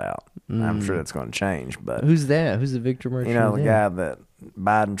Death, is out, I'm sure that's going to change. But Who's that? Who's the Victor Merchant? you know, the of guy Death? that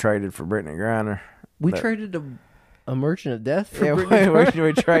Biden traded for Brittany Griner. We that- traded a Merchant of Death for Yeah, Brittany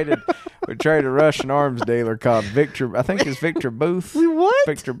Griner? we traded a Russian arms dealer called Victor. I think it's Victor Booth. We what?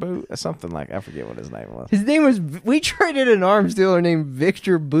 Victor Booth, something like, I forget what his name was. His name was. We traded an arms dealer named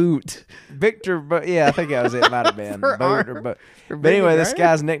Victor Boot. Victor, but yeah, I think that was it. Might have been For Boot or arm- But for anyway, this Brittany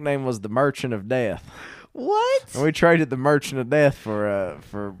Griner? guy's nickname was the Merchant of Death. What? And we traded the Merchant of Death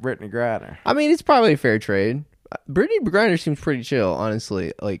for Brittany Griner. I mean, it's probably a fair trade. Brittany Griner seems pretty chill,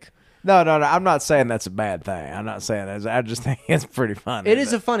 honestly. Like, No. I'm not saying that's a bad thing. I'm not saying that. I just think it's pretty funny. it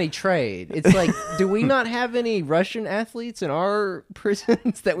is a funny trade. It's like, do we not have any Russian athletes in our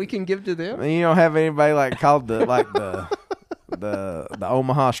prisons that we can give to them? You don't have anybody like called the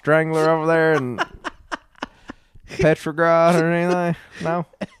Omaha Strangler over there in Petrograd or anything? No.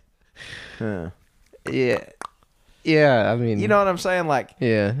 Yeah. Yeah, I mean, You know what I'm saying? Like,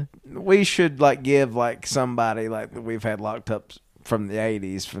 yeah. we should like give like somebody like that we've had locked up from the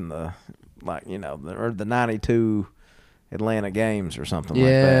 80s, from the or the 92 Atlanta games or something like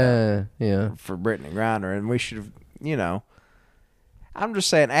that. Yeah. For Brittany Griner, and we should have, I'm just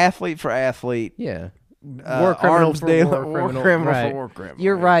saying, athlete for athlete, Yeah. arms dealer, war criminal right. for war criminal.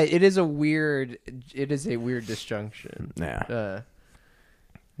 You're right. It is a weird disjunction. Yeah.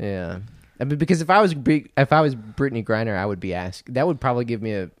 Yeah. I mean, because if I was Brittany Griner, I would be asked. That would probably give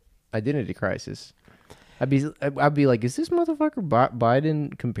me a identity crisis. I'd be like, is this motherfucker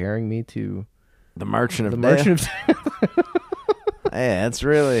Biden comparing me to The Merchant of the Death. Merchant of Yeah, it's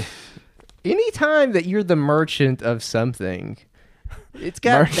really Anytime that you're the merchant of something, it's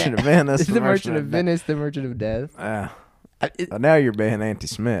got Merchant of Venice. the Merchant of Venice, the Merchant of Death. But now you're being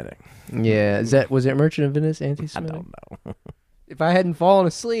anti-Semitic. Yeah, was it Merchant of Venice I anti-Semitic? don't know. If I hadn't fallen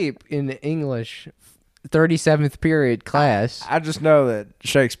asleep in the English 37th period class, I just know that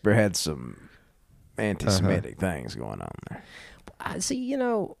Shakespeare had some anti-Semitic things going on there. I see.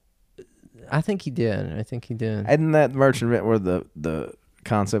 I think he did. Isn't that Merchant of Venice where the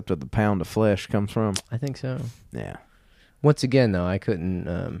concept of the pound of flesh comes from? I think so. Yeah. Once again, though, I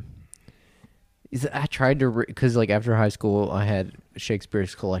couldn't. I tried to because like after high school, I had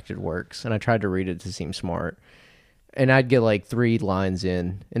Shakespeare's collected works, and I tried to read it to seem smart, and I'd get like 3 lines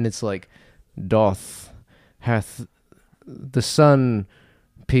in, and it's like, hath the sun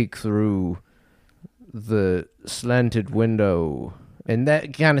peek through the slanted window, and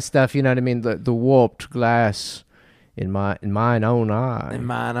that kind of stuff. You know what I mean? The warped glass in mine own eye. In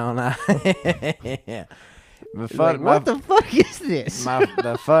mine own eye. Yeah. What the fuck is this? One of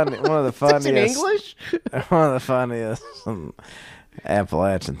the funniest. It's in English? One of the funniest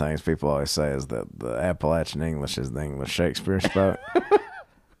Appalachian things people always say is that the Appalachian English is the English Shakespeare spoke.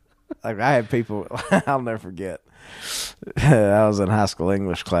 Like, I had people, I'll never forget. I was in high school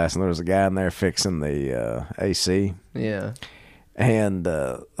English class, and there was a guy in there fixing the AC. Yeah. And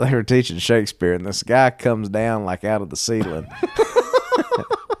they were teaching Shakespeare, and this guy comes down like out of the ceiling.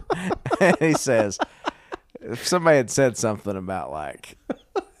 And he says, if somebody had said something about like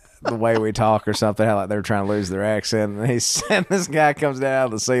the way we talk or something, how like they were trying to lose their accent, and this guy comes down out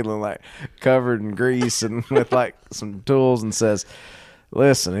of the ceiling like covered in grease and with like some tools and says,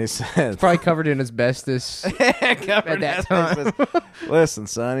 listen, he says, Probably covered in asbestos at that time. He says, listen,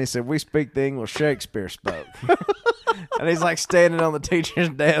 son, he said, we speak the English Shakespeare spoke. And he's like standing on the teacher's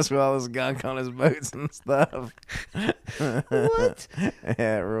desk with all this gunk on his boots and stuff. What?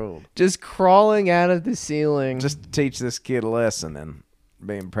 Yeah, it ruled. Just crawling out of the ceiling. Just to teach this kid a lesson and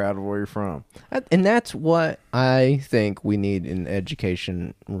being proud of where you're from. And that's what I think we need in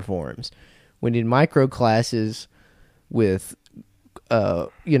education reforms. We need micro classes with,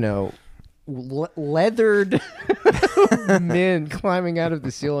 leathered men climbing out of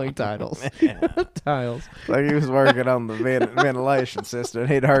the ceiling tiles. Like he was working on the ventilation system.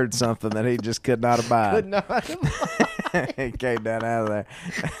 He'd heard something that he just could not abide. Could not. He came down out of there.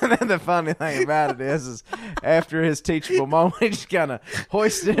 And then the funny thing about it is after his teachable moment, he just kind of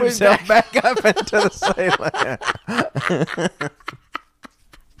hoisted himself back up into the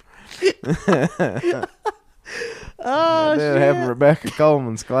ceiling. Oh, I did shit. have Rebecca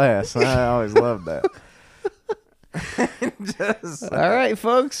Coleman's class. I always loved that. All right,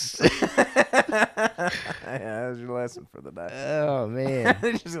 folks. Yeah, that was your lesson for the day. Oh, man.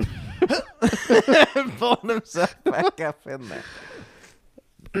 He just pulled himself back up in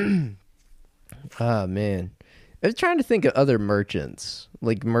there. Oh, man. I was trying to think of other merchants.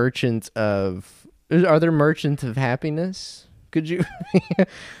 Like merchants of... Are there merchants of happiness? Could you be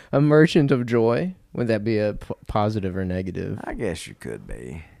a merchant of joy? Would that be a positive or negative? I guess you could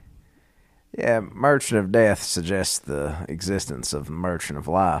be. Yeah, merchant of death suggests the existence of merchant of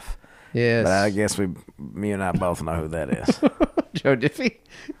life. Yes. But I guess me and I both know who that is. Joe Diffie?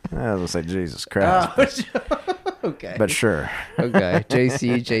 I was going to say Jesus Christ. Okay. But sure. Okay.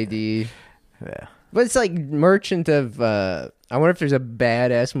 JC, JD. Yeah. But it's like merchant of, I wonder if there's a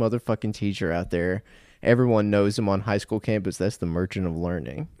badass motherfucking teacher out there. Everyone knows him on high school campus. That's the merchant of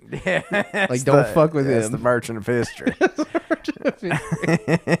learning. Yeah. Like, don't fuck with That's him. the merchant of history. Merchant of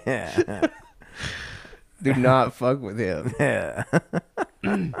history. Yeah. Do not fuck with him. Yeah.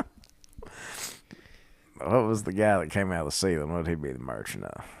 What was the guy that came out of the ceiling? What would he be the merchant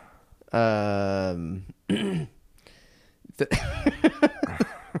of?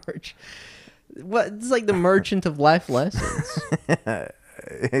 What? It's like the merchant of life lessons.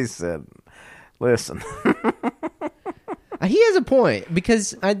 He said, listen. He has a point,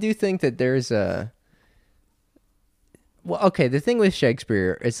 because I do think that there's a... Well, okay, the thing with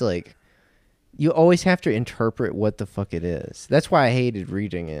Shakespeare, it's like, you always have to interpret what the fuck it is. That's why I hated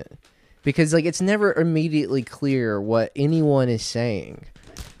reading it. Because, like, it's never immediately clear what anyone is saying.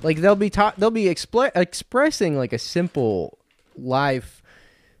 Like, they'll be expressing, like, a simple life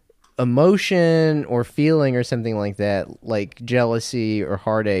emotion or feeling or something like that, like jealousy or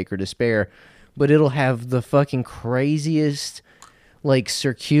heartache or despair, but it'll have the fucking craziest, like,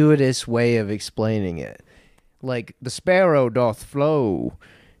 circuitous way of explaining it. Like, the sparrow doth flow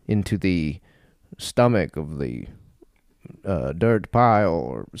into the stomach of the dirt pile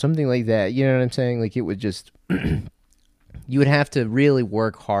or something like that. You know what I'm saying? Like, it would just... you would have to really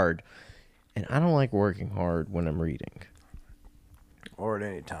work hard. And I don't like working hard when I'm reading. Or at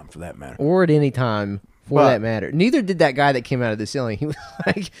any time, for that matter. Or at any time, for that matter. Neither did that guy that came out of the ceiling. He was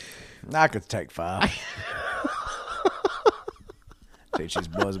like... I could take 5. Teach these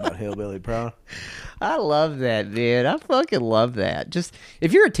boys about hillbilly pride. I love that, dude. I fucking love that. Just,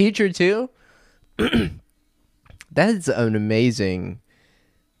 if you're a teacher, too... that is an amazing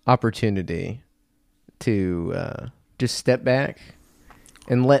opportunity to just step back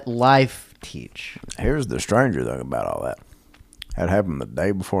and let life teach. Here's the stranger thing about all that. That happened the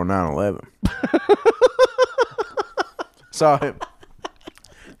day before 9/11. Saw him.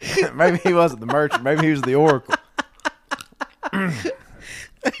 Maybe he wasn't the merchant. Maybe he was the oracle.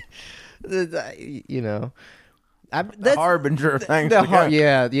 You know. The harbinger of things to come.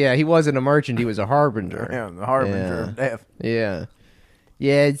 Yeah, he wasn't a merchant, he was a harbinger. Yeah, the harbinger of death. Yeah.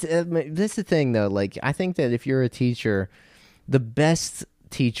 Yeah, it's, that's the thing, though. Like, I think that if you're a teacher, the best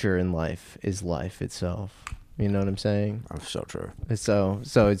teacher in life is life itself. You know what I'm saying? That's so true. So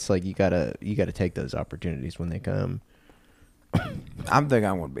it's like you gotta take those opportunities when they come. I'm thinking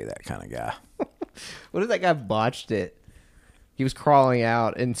I'm going to be that kind of guy. What if that guy botched it? He was crawling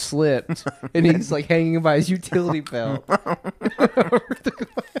out and slipped, and he's like hanging by his utility belt.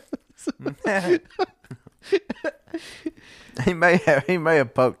 He may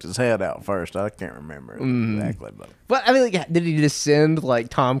have poked his head out first. I can't remember exactly, But I mean, like, did he descend like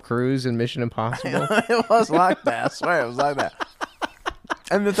Tom Cruise in Mission Impossible? It was like that. I swear it was like that.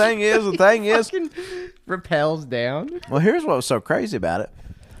 And the thing is, repels down. Well, here's what was so crazy about it.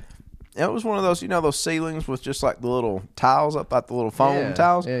 It was one of those, those ceilings with just like the little tiles up, like the little foam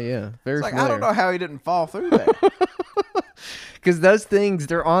tiles. Yeah. Very It's like, familiar. I don't know how he didn't fall through there. Because those things,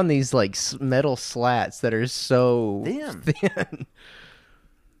 they're on these like metal slats that are so Thin.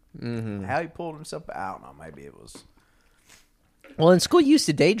 Mm-hmm. How he pulled himself out, I don't know. Maybe it was. Well, in school, you used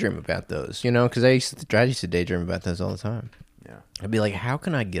to daydream about those, because I used to daydream about those all the time. Yeah. I'd be like, how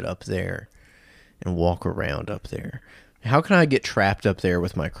can I get up there and walk around up there? How can I get trapped up there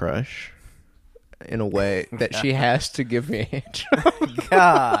with my crush in a way that she has to give me a hand job?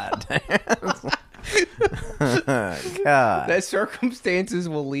 God. God. That circumstances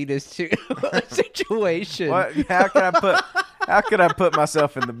will lead us to a situation. What? How could I put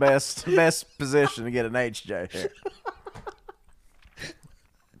myself in the best position to get an HJ here?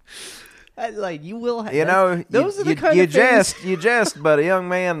 Like, you will have, those are the kind of things. You jest, but a young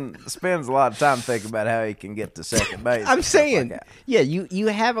man spends a lot of time thinking about how he can get to second base. I'm saying, like you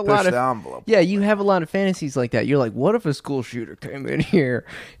have a push lot of the envelope. Yeah, you have a lot of fantasies like that. You're like, what if a school shooter came in here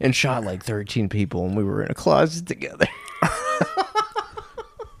and shot like 13 people and we were in a closet together?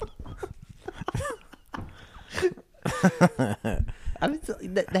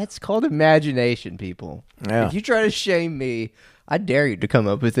 That's called imagination, people. Yeah. If you try to shame me, I dare you to come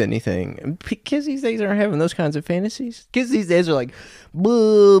up with anything. And kids these days aren't having those kinds of fantasies. Kids these days are like,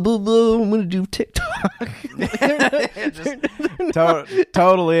 blah, blah, blah, I'm going to do TikTok. Just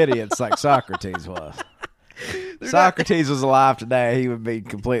total idiots like Socrates was. Socrates was alive today, he would be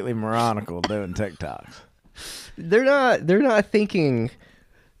completely moronical doing TikToks. They're not thinking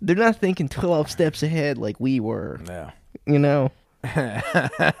 12 steps ahead like we were. Yeah. You know?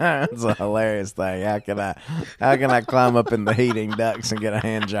 It's a hilarious thing. How can I climb up in the heating ducts and get a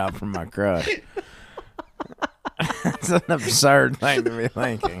hand job from my crush? It's an absurd thing to be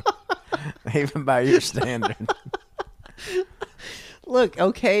thinking, even by your standard. Look,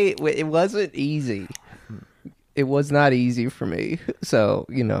 okay, it wasn't easy. It was not easy for me. So,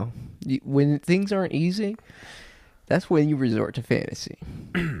 you know, when things aren't easy, that's when you resort to fantasy.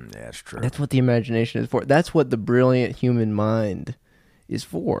 Yeah, that's true. That's what the imagination is for. That's what the brilliant human mind is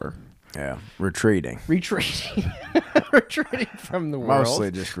for. Yeah, retreating. Retreating. Retreating from the world.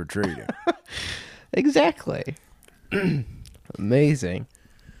 Mostly just retreating. Exactly. Amazing.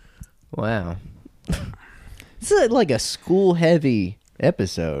 Wow. This is like a school-heavy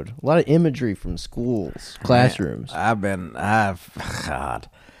episode. A lot of imagery from schools, classrooms. Man,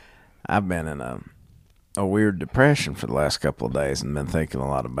 I've been in a weird depression for the last couple of days and been thinking a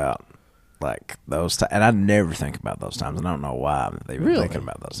lot about like those times. And I never think about those times. And I don't know why I'm even Really? thinking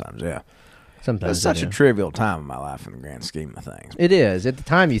about those times. Yeah. Sometimes It's such I a do. trivial time in my life in the grand scheme of things. It is. At the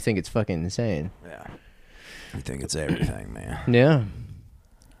time, you think it's fucking insane. Yeah. You think it's everything, man. Yeah.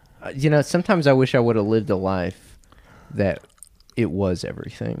 You know, sometimes I wish I would have lived a life that it was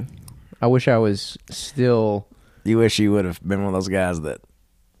everything. I wish I was still... You wish you would have been one of those guys that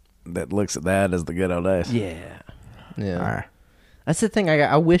looks at that as the good old days. Yeah. Yeah. All right. That's the thing.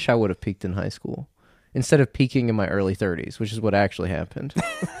 I wish I would have peaked in high school instead of peaking in my early 30s, which is what actually happened.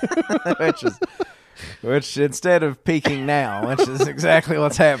 which instead of peaking now, which is exactly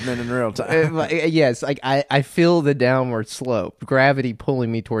what's happening in real time. Yes, like I feel the downward slope, gravity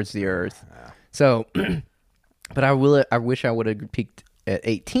pulling me towards the earth. Yeah. So, but I wish I would have peaked at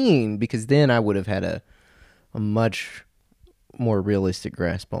 18 because then I would have had a much more realistic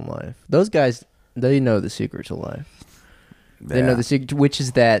grasp on life. Those guys, they know the secret to life. They know the secret, which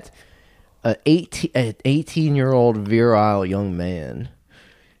is that an 18-year-old virile young man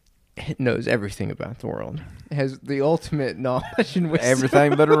knows everything about the world. Has the ultimate knowledge and wisdom.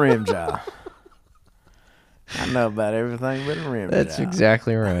 Everything but a rim job. I know about everything but a rim job. That's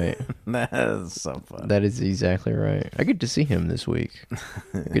exactly right. That is so funny. That is exactly right. I get to see him this week.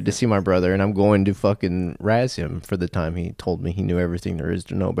 I get to see my brother, and I'm going to fucking razz him for the time he told me he knew everything there is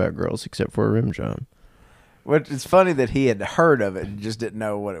to know about girls except for a rim job. It's funny that he had heard of it and just didn't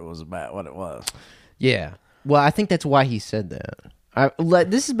know what it was about, what it was. Yeah. Well, I think that's why he said that.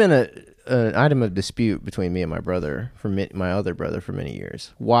 This has been an item of dispute between me and my brother, my other brother, for many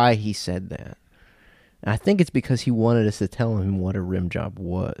years. Why he said that. And I think it's because he wanted us to tell him what a rim job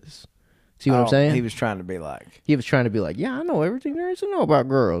was. See what I'm saying? He was trying to be like... He was trying to be like, yeah, I know everything there is to know about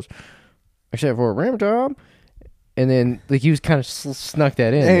girls, except for a rim job. And then, like, he was kind of snuck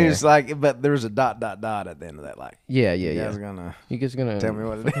that in. He was like, but there was a ... at the end of that. Like, yeah. You guys gonna tell me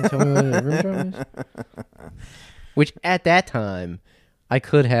what it is? tell me what a rim job is? Which, at that time, I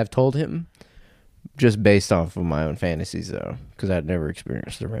could have told him, just based off of my own fantasies, though, because I'd never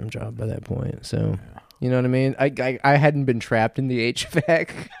experienced a rim job by that point. So, you know what I mean? I hadn't been trapped in the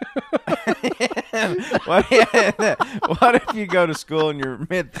HVAC. What if you go to school in your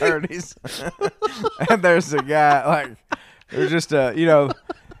mid-30s and there's a guy, like, there's just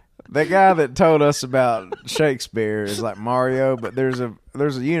the guy that told us about Shakespeare is like Mario, but there's a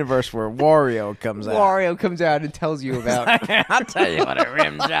universe where Wario comes out. Wario comes out and tells you about... I'll tell you what a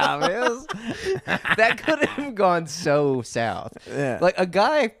rim job is. That could have gone so south. Yeah. Like, a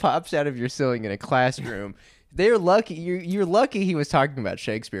guy pops out of your ceiling in a classroom. They're lucky. You're lucky he was talking about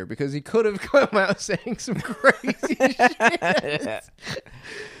Shakespeare because he could have come out saying some crazy shit.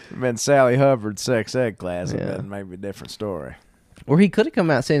 Been Sally Hubbard's sex ed class, and then maybe a different story. Or he could have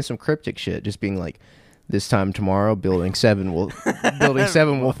come out saying some cryptic shit, just being like, "This time tomorrow, building 7 will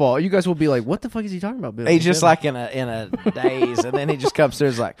fall." You guys will be like, "What the fuck is he talking about?" He's just like in a daze, and then he just comes through.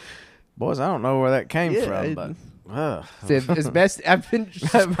 He's like, "Boys, I don't know where that came from, but." It's best. I've been.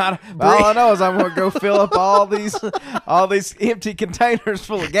 All I know is I'm going to go fill up all these empty containers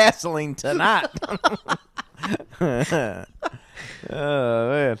full of gasoline tonight. Oh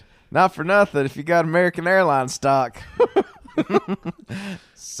man, not for nothing. If you got American Airlines stock,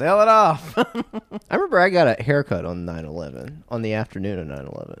 sell it off. I remember I got a haircut on 9/11, on the afternoon of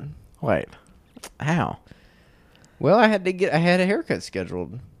 9/11. Wait, how? Well, I had a haircut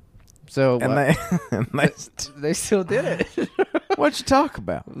scheduled. So they still did it. What'd you talk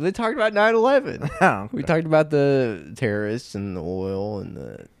about? They talked about 9/11. Oh, okay. We talked about the terrorists and the oil and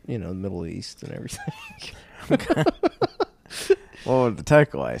the Middle East and everything. What were the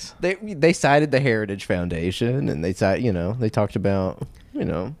takeaways? They cited the Heritage Foundation, and they talked about,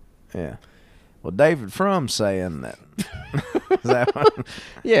 Yeah. Well, David Frum's saying that. Is that one?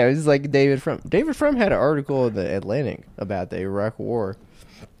 Yeah, it was like David Frum. David Frum had an article in the Atlantic about the Iraq War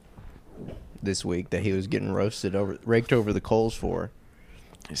this week that he was getting raked over the coals for.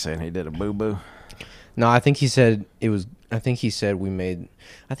 He's saying he did a boo-boo? No, I think he said it was. I think he said we made.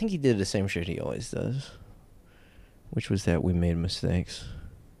 I think he did the same shit he always does, which was that we made mistakes.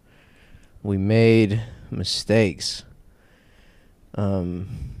 We made mistakes. I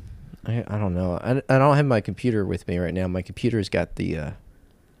don't know. I don't have my computer with me right now. My computer's got the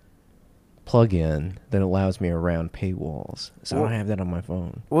plug-in that allows me around paywalls, so I don't have that on my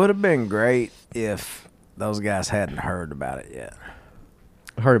phone. Would have been great if those guys hadn't heard about it yet.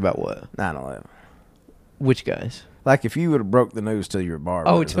 Heard about what? 9/11. Which guys? Like if you would have broke the news to your barber.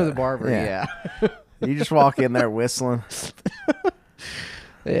 Oh, to the barber. Yeah. You just walk in there whistling.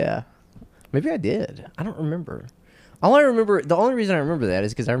 Yeah. Maybe I did. I don't remember. The only reason I remember that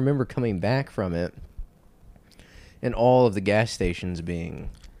is because I remember coming back from it and all of the gas stations being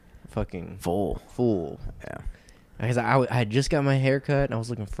fucking full. Yeah. Because I had just got my hair cut and I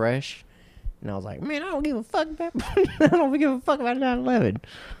was looking fresh. And I was like, man, I don't give a fuck about 9/11.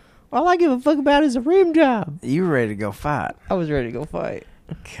 All I give a fuck about is a rim job. You were ready to go fight. I was ready to go fight.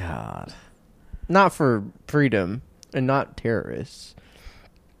 God. Not for freedom and not terrorists.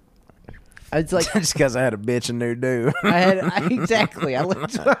 It's like just because I had a bitch and new do. Exactly. I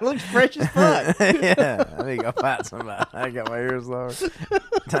looked fresh as fuck. Yeah, I need to go fight somebody. I got my ears lower.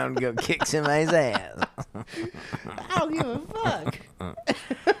 Time to go kick somebody's ass. I don't give a fuck.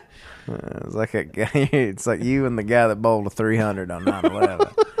 It's like a guy. It's like you and the guy that bowled a 300 on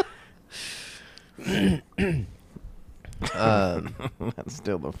 9/11. That's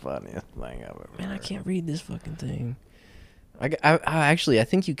still the funniest thing I've ever heard. Man, I can't read this fucking thing. I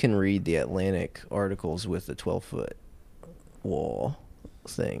think you can read the Atlantic articles with the 12-foot wall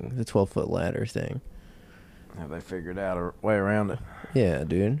thing, the 12-foot ladder thing. Have they figured out a way around it? Yeah,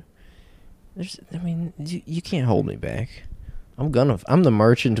 dude. You can't hold me back. I'm the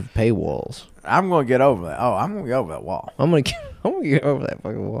merchant of paywalls. I'm gonna get over that. Oh, I'm gonna get over that wall. I'm gonna get over that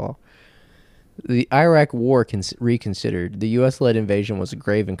fucking wall. The Iraq War reconsidered. The U.S.-led invasion was a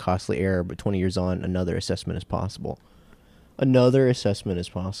grave and costly error, but 20 years on, another assessment is possible. Another assessment is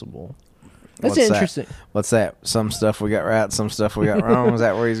possible. That's interesting. What's that? Some stuff we got right, some stuff we got wrong. Is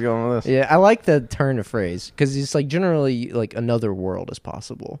that where he's going with this? Yeah, I like the turn of phrase because it's like generally like another world is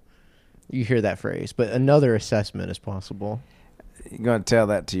possible. You hear that phrase, but another assessment is possible. You're going to tell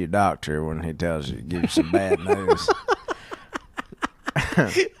that to your doctor when he tells you, give you some bad news.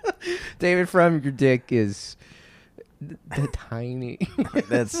 David Frum, your dick is the tiny.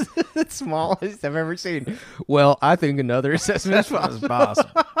 That's the smallest I've ever seen. Well, I think another assessment is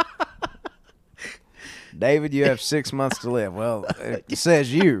possible. David, you have 6 months to live. Well, it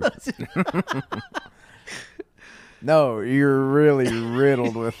says you. No, you're really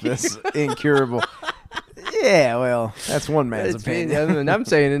riddled with this incurable. Yeah, well, that's one man's opinion. I'm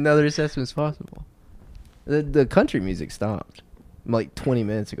saying another assessment is possible. The country music stopped like 20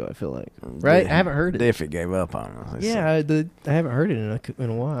 minutes ago, I feel like. Right? I haven't heard it. Diffie gave up on us. Yeah, I haven't heard it in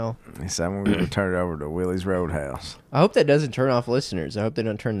a while. He said, I'm going to turn it over to Willie's Roadhouse. I hope that doesn't turn off listeners. I hope they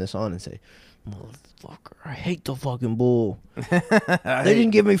don't turn this on and say, motherfucker, I hate the fucking bull. They didn't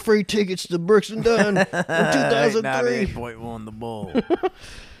give me free tickets to Brooks and Dunn in 2003. 98.1 the bull.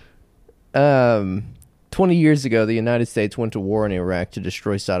 20 years ago, the United States went to war in Iraq to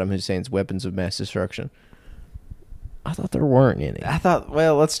destroy Saddam Hussein's weapons of mass destruction. I thought there weren't any.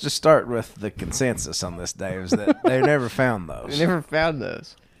 Well, let's just start with the consensus on this, Dave, is that they never found those. They never found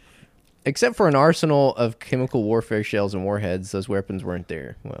those. Except for an arsenal of chemical warfare shells and warheads, those weapons weren't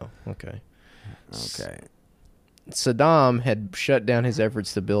there. Well, okay. Okay. Saddam had shut down his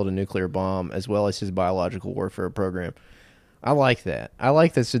efforts to build a nuclear bomb as well as his biological warfare program. I like that. I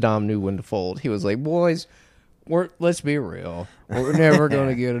like that Saddam knew when to fold. He was like, boys, let's be real. We're never going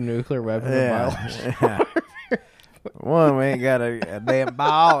to get a nuclear weapon or biological warfare. One, we ain't got a damn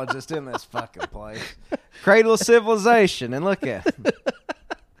biologist in this fucking place. Cradle of civilization, and look at it.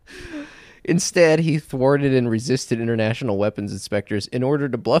 Instead, he thwarted and resisted international weapons inspectors in order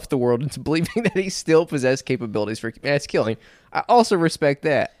to bluff the world into believing that he still possessed capabilities for mass killing. I also respect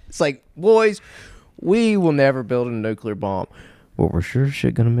that. It's like, boys, we will never build a nuclear bomb. But we're sure as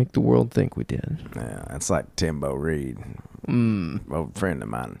shit going to make the world think we did. Yeah, that's like Timbo Reed, old friend of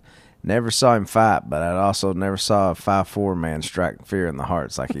mine. Never saw him fight, but I also never saw a 5'4" man strike fear in the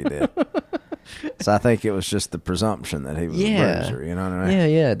hearts like he did. So I think it was just the presumption that he was a bruiser, you know what I mean?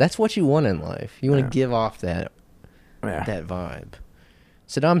 Yeah. That's what you want in life. You want to give off that vibe.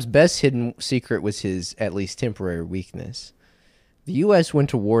 Saddam's best hidden secret was his, at least temporary, weakness. The U.S. went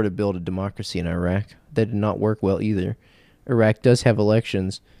to war to build a democracy in Iraq. That did not work well either. Iraq does have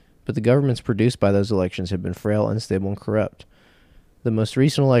elections, but the governments produced by those elections have been frail, unstable, and corrupt. The most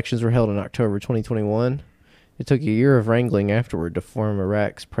recent elections were held in October 2021. It took a year of wrangling afterward to form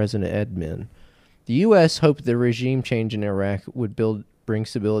Iraq's President Edmin. The U.S. hoped the regime change in Iraq would bring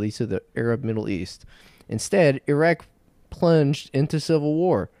stability to the Arab Middle East. Instead, Iraq plunged into civil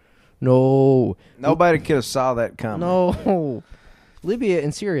war. No. Nobody could have saw that coming. No. Libya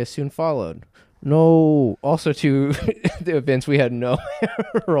and Syria soon followed. No. Also to the events we had no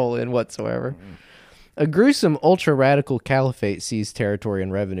role in whatsoever. A gruesome ultra-radical caliphate seized territory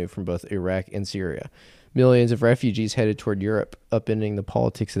and revenue from both Iraq and Syria. Millions of refugees headed toward Europe, upending the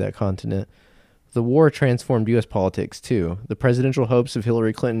politics of that continent. The war transformed U.S. politics, too. The presidential hopes of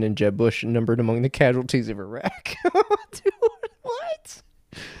Hillary Clinton and Jeb Bush numbered among the casualties of Iraq. Dude, what?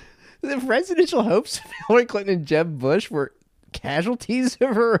 The presidential hopes of Hillary Clinton and Jeb Bush were casualties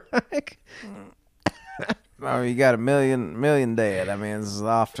of Iraq? Oh, you got a million dead. I mean, this is an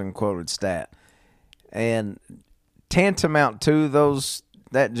often quoted stat. And tantamount to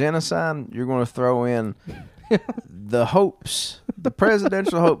that genocide, you're going to throw in the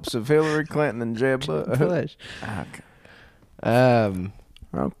presidential hopes of Hillary Clinton and Jeb Bush. Okay.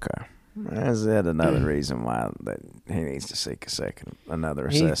 Okay. Is that another reason why that he needs to seek another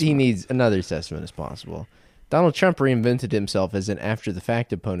assessment? He needs another assessment as possible. Donald Trump reinvented himself as an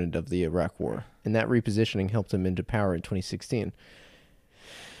after-the-fact opponent of the Iraq War, and that repositioning helped him into power in 2016.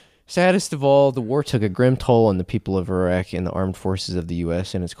 Saddest of all, the war took a grim toll on the people of Iraq and the armed forces of the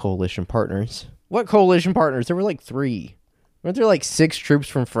U.S. and its coalition partners. What coalition partners? There were like 3. Weren't there like 6 troops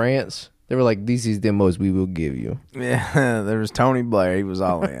from France? They were like, "These is the most we will give you." Yeah, there was Tony Blair. He was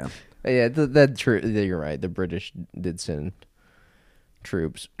all in. Yeah, that's true. You're right. The British did send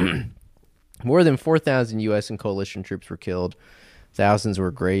troops. More than 4,000 U.S. and coalition troops were killed. Thousands were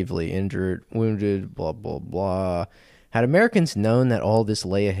gravely injured, wounded, blah, blah, blah. Had Americans known that all this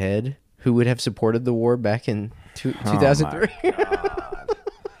lay ahead, who would have supported the war back in 2003? Oh my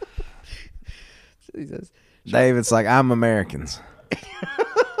God. David's like, I'm Americans.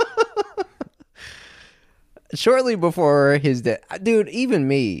 Shortly before his death, dude, even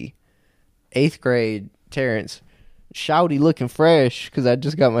me, 8th grade, Terrence, shouty looking fresh because I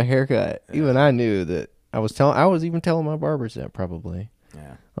just got my haircut. Yeah. Even I knew that. I was even telling my barbers that probably.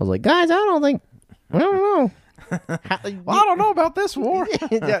 Yeah. I was like, guys, I don't know. Well, I don't know about this war.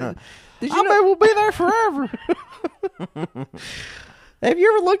 I bet we'll be there forever. Have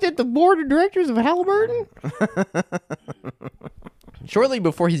you ever looked at the board of directors of Halliburton? Shortly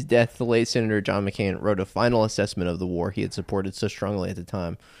before his death, the late Senator John McCain wrote a final assessment of the war he had supported so strongly at the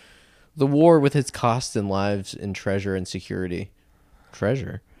time. The war with its costs in lives and treasure and security.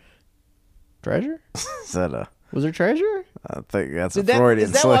 Treasure? Is that was there treasure? I think that's a Freudian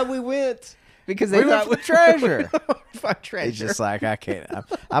slip. Is that why we went? Because they thought we treasure. Treasure. He's just like, I can't.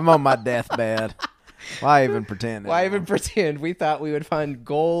 I'm on my deathbed. Why even pretend? Why even pretend? We thought we would find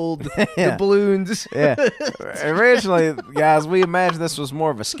gold, doubloons. Yeah. Originally, guys, we imagined this was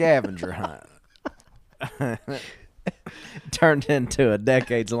more of a scavenger hunt. Turned into a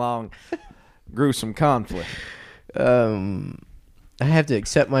decades-long gruesome conflict. I have to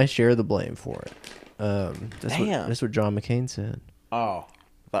accept my share of the blame for it. That's what John McCain said. Oh,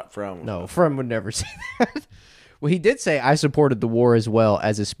 thought Frum. No, Frum would never say that. Well, he did say, I supported the war as well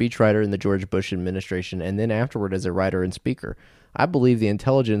as a speechwriter in the George Bush administration and then afterward as a writer and speaker. I believe the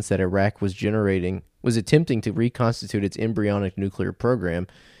intelligence that Iraq was attempting to reconstitute its embryonic nuclear program,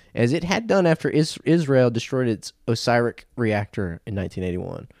 as it had done after Israel destroyed its Osirak reactor in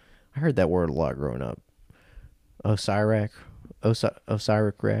 1981. I heard that word a lot growing up. Osirak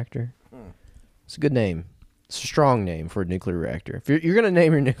reactor. It's a good name. It's a strong name for a nuclear reactor. If you're going to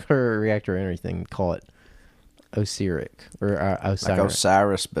name your nuclear reactor or anything, call it Osirak or Osirak. Like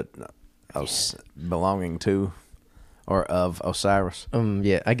Osiris, but belonging to or of Osiris.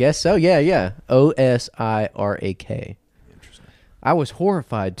 Yeah, I guess so. Yeah. Osirak. Interesting. I was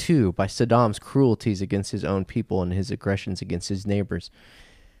horrified too by Saddam's cruelties against his own people and his aggressions against his neighbors.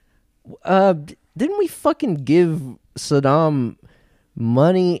 Didn't we fucking give Saddam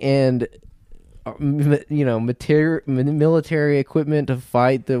money and military equipment to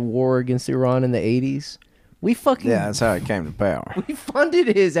fight the war against Iran in the 80s? That's how he came to power. We funded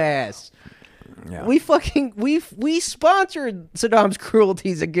his ass. Yeah. We sponsored Saddam's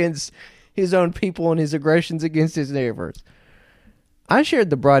cruelties against his own people and his aggressions against his neighbors. I shared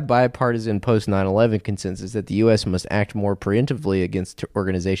the broad bipartisan post-9/11 consensus that the U.S. must act more preemptively against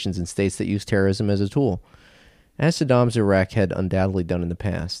organizations and states that use terrorism as a tool. as Saddam's Iraq had undoubtedly done in the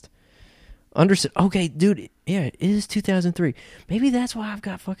past. Okay, dude, yeah, it is 2003. Maybe that's why I've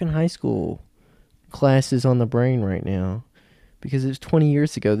got fucking high school classes on the brain right now, because it was 20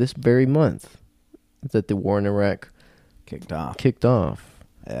 years ago this very month that the war in Iraq kicked off.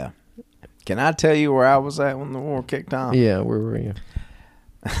 Yeah. Can I tell you where I was at when the war kicked off? Yeah, where were you?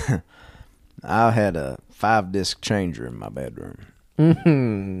 I had a 5-disc changer in my bedroom.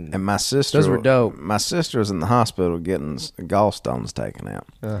 Mm-hmm. And my sister... Those were dope. My sister was in the hospital getting gallstones taken out.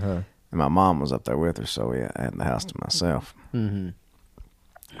 Uh-huh. And my mom was up there with her, so I had the house to myself.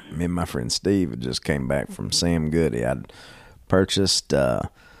 Mm-hmm. Me and my friend Steve had just came back from Sam Goody. I'd purchased the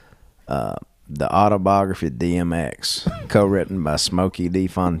autobiography of DMX, co-written by Smokey D.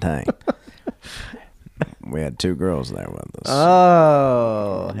 Fontaine. We had 2 girls there with us.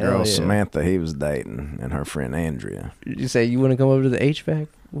 Oh, hell Girl yeah. Samantha he was dating, and her friend Andrea. Did you say you want to come over to the HVAC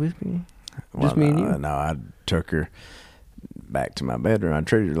with me? Just me and you? No, I took her back to my bedroom. I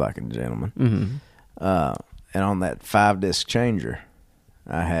treated her like a gentleman. Mm-hmm. And on that 5-disc changer,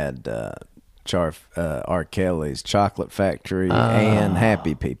 I had R. Kelly's Chocolate Factory and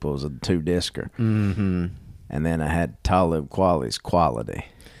Happy People as a 2-discer. Mm-hmm. And then I had Talib Kweli's Quality.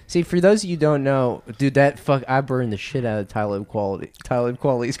 See, for those of you who don't know, dude, I burned the shit out of Talib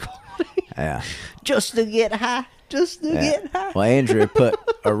Kweli's Quality. Yeah. Just to get high. Get high. Well, Andrea put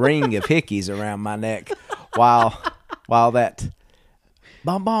a ring of hickeys around my neck while that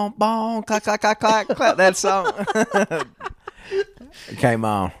bom bom bom clack clack clack clack clack that song came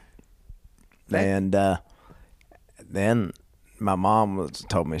on. And then my mom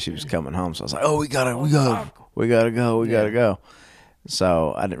told me she was coming home, so I was like, "Oh, we gotta go."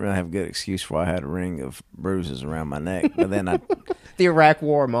 So I didn't really have a good excuse for why I had a ring of bruises around my neck. But then the Iraq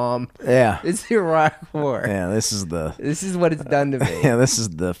War, Mom. Yeah, it's the Iraq War. Yeah, this is what it's done to me. Yeah, this is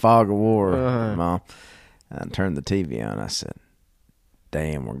the fog of war, Mom. I turned the TV on. I said,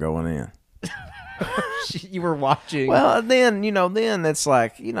 "Damn, we're going in." You were watching. Well, then it's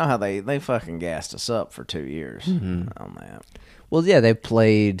like, how they fucking gassed us up for 2 years on that. Well, yeah, they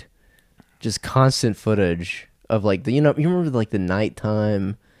played just constant footage of like you remember like the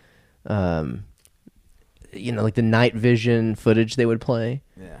nighttime, like the night vision footage they would play,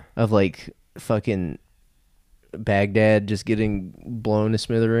 of like fucking Baghdad just getting blown to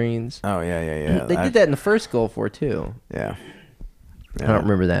smithereens. Oh yeah. They did that in the first Gulf War too. Yeah. I don't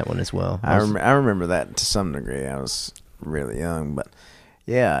remember that one as well. I remember that to some degree. I was really young, but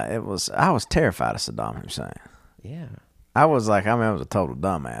yeah, I was terrified of Saddam Hussein. Yeah. I was like, I was a total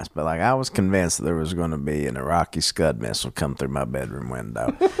dumbass, but like I was convinced that there was going to be an Iraqi Scud missile come through my bedroom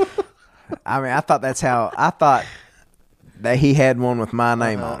window. I thought that he had one with my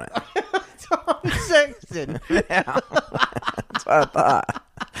name on it. Tom Sexton. Yeah.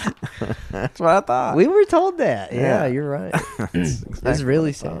 That's what I thought. We were told that. Yeah, Yeah. You're right. It's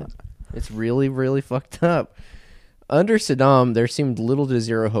really sad. It's really, really fucked up. Under Saddam, there seemed little to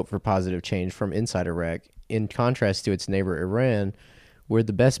zero hope for positive change from inside Iraq, in contrast to its neighbor Iran, where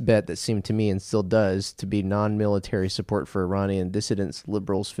the best bet that seemed to me, and still does, to be non-military support for Iranian dissidents,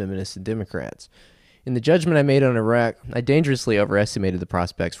 liberals, feminists, and Democrats. In the judgment I made on Iraq, I dangerously overestimated the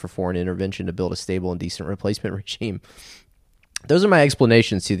prospects for foreign intervention to build a stable and decent replacement regime. Those are my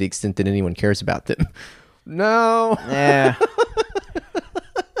explanations to the extent that anyone cares about them. No. Yeah.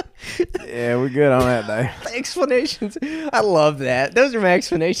 Yeah, we're good on that day. Explanations. I love that. Those are my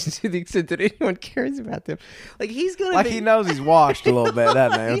explanations to the extent that anyone cares about them. Like, he's going to Like, he knows he's washed a little bit,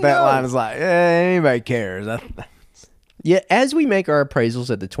 doesn't he? With that line is like, anybody cares. Yeah, as we make our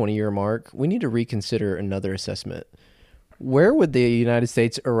appraisals at the 20-year mark, we need to reconsider another assessment. Where would the United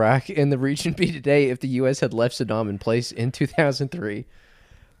States, Iraq, and the region be today if the U.S. had left Saddam in place in 2003?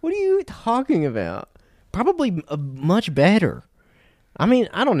 What are you talking about? Probably much better. I mean,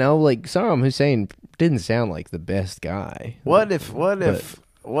 I don't know. Like, Saddam Hussein didn't sound like the best guy. What if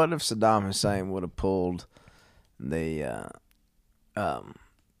Saddam Hussein would have pulled the,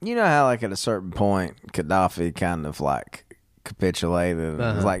 you know how like at a certain point Gaddafi kind of like capitulated,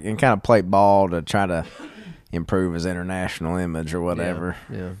 like and kind of played ball to try to improve his international image or whatever.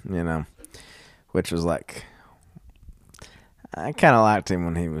 Yeah. Which was like, I kind of liked him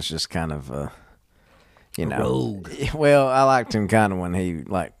when he was just kind of rogue. Well, I liked him kind of when he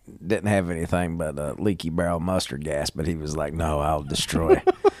like didn't have anything but leaky barrel mustard gas, but he was like, "No, I'll destroy,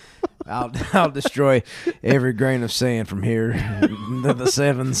 I'll destroy every grain of sand from here to the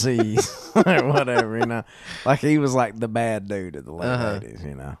 7 seas or whatever." Like he was like the bad dude of the late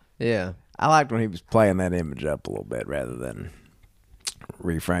 80s. Yeah. I liked when he was playing that image up a little bit rather than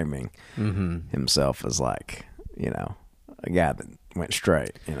reframing himself as like a guy that went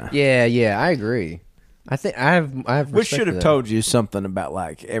straight. Yeah, I agree. I think I have. We respect should for have that. told you something about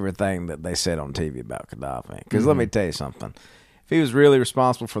like everything that they said on TV about Gaddafi. Because let me tell you something. If he was really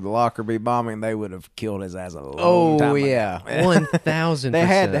responsible for the Lockerbie bombing, they would have killed his ass a long time Oh ago. yeah, 1,000%. They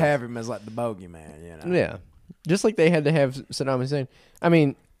had to have him as like the bogeyman, you know. Yeah, just like they had to have Saddam Hussein. I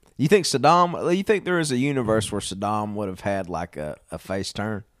mean, You think Saddam? You think there is a universe where Saddam would have had like a face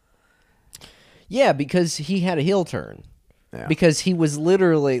turn? yeah, because he had a heel turn. Yeah. Because he was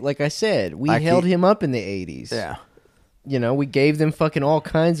literally, like I said, we Like held him up in the 80s. Yeah. You know, we gave them fucking all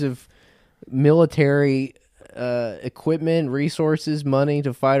kinds of military equipment, resources, money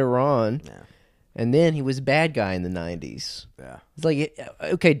to fight Iran. Yeah. And then he was a bad guy in the 90s. Yeah. It's like,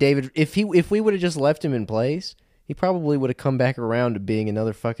 okay, David, if we would have just left him in place, he probably would have come back around to being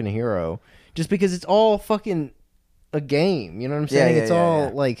another fucking hero. Just because it's all fucking a game. You know what I'm saying? Yeah, it's yeah, all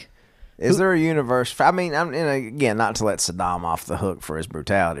yeah. like... Is there a universe? I mean, again, not to let Saddam off the hook for his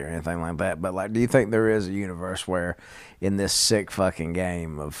brutality or anything like that, but like, do you think there is a universe where, in this sick fucking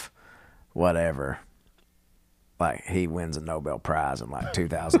game of whatever, like he wins a Nobel Prize in like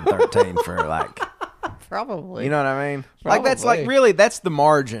 2013 for like, Probably. you know what I mean? Like that's like Probably. really that's the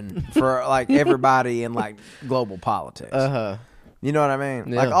margin for like everybody in like global politics. Uh-huh. You know what I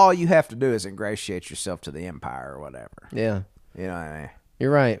mean? Yeah. Like all you have to do is ingratiate yourself to the empire or whatever. Yeah. You know what I mean?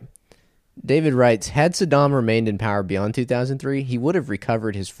 You're right. David writes, had Saddam remained in power beyond 2003, he would have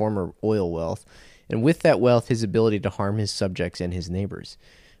recovered his former oil wealth, and with that wealth, his ability to harm his subjects and his neighbors.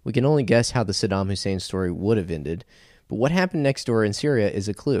 We can only guess how the Saddam Hussein story would have ended, but what happened next door in Syria is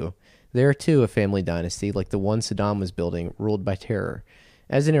a clue. There, too, a family dynasty, like the one Saddam was building, ruled by terror.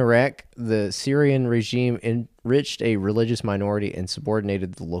 As in Iraq, the Syrian regime enriched a religious minority and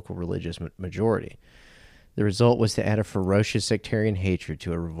subordinated the local religious majority. The result was to add a ferocious sectarian hatred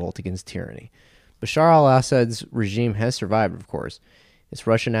to a revolt against tyranny. Bashar al-Assad's regime has survived, of course. Its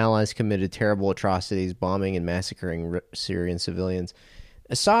Russian allies committed terrible atrocities, bombing and massacring Syrian civilians.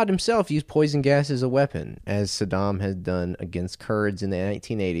 Assad himself used poison gas as a weapon, as Saddam had done against Kurds in the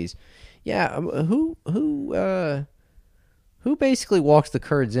 1980s. Yeah, who basically walks the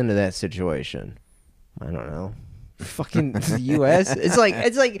Kurds into that situation? I don't know. Fucking the U.S. It's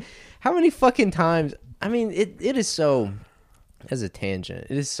like how many fucking times? I mean, it is so, as a tangent,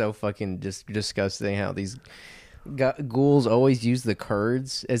 it is so fucking just disgusting how these ghouls always use the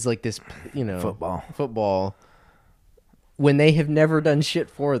Kurds as like this, you know, football when they have never done shit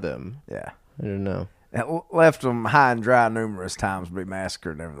for them. Yeah. I don't know. It left them high and dry numerous times to be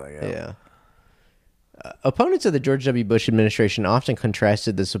massacred and everything else. Yeah. Opponents of the George W. Bush administration often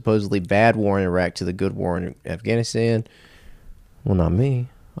contrasted the supposedly bad war in Iraq to the good war in Afghanistan. Well, not me.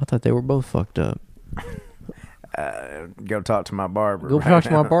 I thought they were both fucked up. Go talk to my barber. Go talk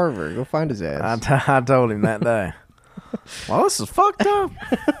to my barber. Go find his ass. I told him that day. Well, this is fucked up.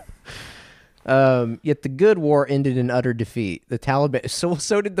 Yet the good war ended in utter defeat. The Taliban.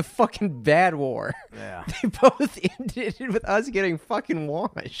 So did the fucking bad war. Yeah. They both ended with us getting fucking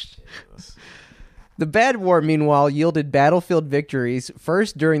washed. The bad war, meanwhile, yielded battlefield victories,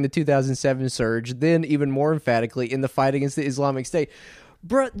 first during the 2007 surge, then even more emphatically in the fight against the Islamic State.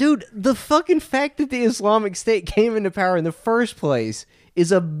 Bruh, dude, the fucking fact that the Islamic State came into power in the first place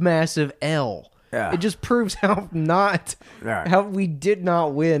is a massive L. Yeah. It just proves how Right. how we did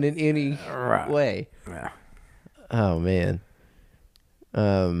not win in any way. Yeah. Oh, man.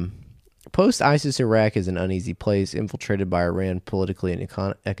 Post-ISIS Iraq is an uneasy place, infiltrated by Iran politically and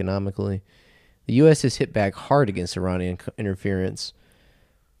economically. The U.S. has hit back hard against Iranian interference.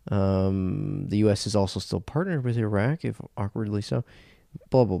 The U.S. is also still partnered with Iraq, if awkwardly so.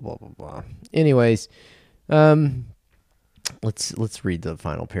 Blah, blah, blah, blah, blah. Anyways, let's read the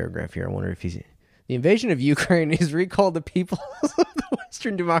final paragraph here. I wonder if he's... The invasion of Ukraine has recalled the people of the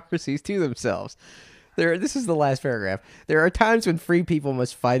Western democracies to themselves. This is the last paragraph. There are times when free people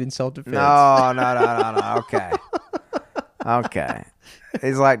must fight in self-defense. No. Okay.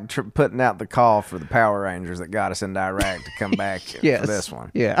 He's like putting out the call for the Power Rangers that got us into Iraq to come back for this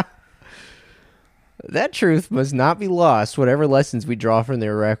one. Yeah. That truth must not be lost, whatever lessons we draw from the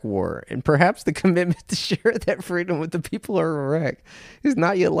Iraq War. And perhaps the commitment to share that freedom with the people of Iraq is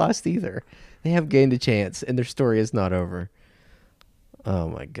not yet lost either. They have gained a chance, and their story is not over. Oh,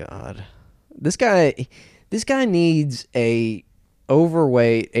 my God. This guy needs a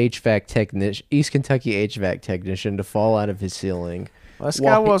overweight HVAC technician, East Kentucky HVAC technician, to fall out of his ceiling. Well, this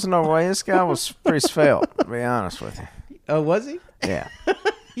guy wasn't overweight. This guy was pretty svelte, to be honest with you. Oh, was he? Yeah.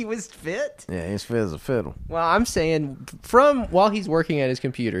 He was fit? Yeah, he's fit as a fiddle. Well, I'm saying while he's working at his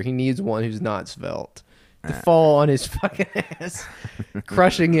computer, he needs one who's not svelte to fall on his fucking ass,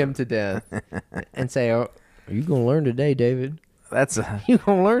 crushing him to death, and say, "Oh, are you going to learn today, David?" That's a You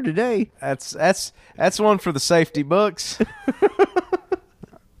gonna learn today. that's one for the safety books.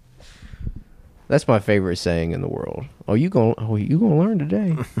 That's my favorite saying in the world. You gonna learn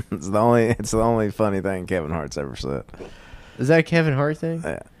today. It's the only funny thing Kevin Hart's ever said. Is that a Kevin Hart thing?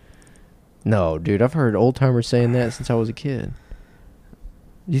 Yeah. No, dude. I've heard old timers saying that since I was a kid.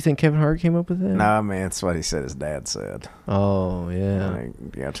 Do you think Kevin Hart came up with that? No, I mean it's what he said his dad said. Oh yeah.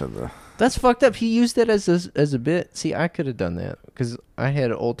 When he got to the That's fucked up. He used it as a bit. See, I could have done that because I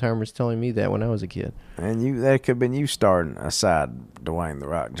had old timers telling me that when I was a kid. and that could have been you starting aside Dwayne the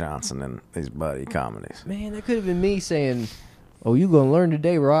Rock Johnson in these buddy comedies. Man, that could have been me saying, "Oh, you gonna learn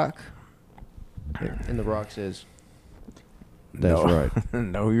today, Rock?" And the Rock says, "That's right."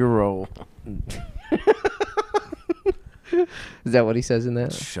 Know your role. Is that what he says in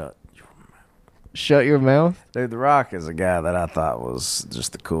that? Shut your mouth. Dude, The Rock is a guy that I thought was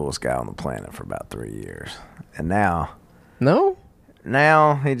just the coolest guy on the planet for about 3 years. And now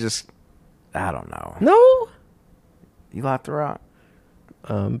he just, I don't know. No. You like The Rock?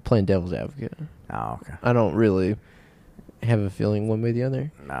 Playing devil's advocate. Oh, okay. I don't really have a feeling one way or the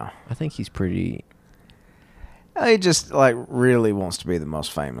other. No. I think he's pretty... He just, like, really wants to be the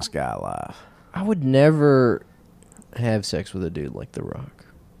most famous guy alive. I would never have sex with a dude like The Rock.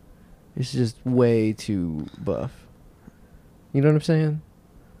 It's just way too buff. You know what I'm saying?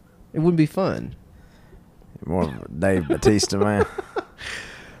 It wouldn't be fun. More of a Dave Bautista, man.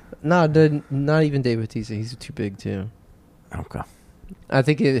 No, not even Dave Bautista. He's too big, too. Okay. I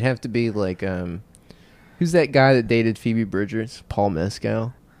think it'd have to be like... who's that guy that dated Phoebe Bridgers? Paul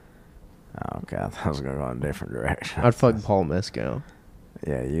Mescal. Oh, okay. I thought I was going to go in a different direction. I'd fuck Paul Mescal.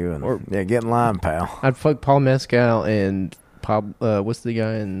 Yeah, get in line, pal. I'd fuck Paul Mescal and what's the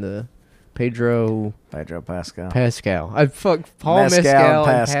guy in the Pedro Pascal. I'd fuck Paul Mescal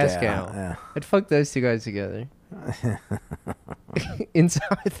and Pascal. Yeah. I'd fuck those two guys together.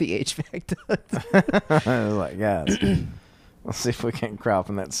 Inside the HVAC duct. I was like, guys, let's see if we can crop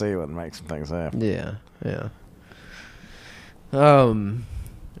in that seal and make some things happen. Yeah.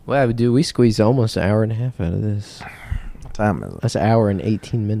 Well, dude, we squeezed almost an hour and a half out of this. What time is it? That's an hour and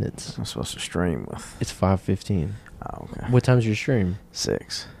 18 minutes. I'm supposed to stream with. It's 5:15. Oh, okay. What time's your stream?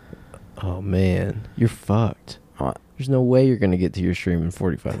 6. Oh, man. You're fucked. What? There's no way you're going to get to your stream in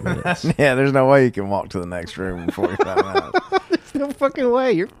 45 minutes. Yeah, there's no way you can walk to the next room in 45 minutes. There's no fucking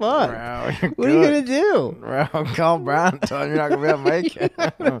way. You're fucked. Bro, what are you going to do? Bro, call Brian and tell him you're not going to be able to make it. You're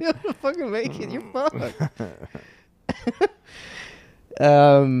not going to be able to fucking make it. You're fucked.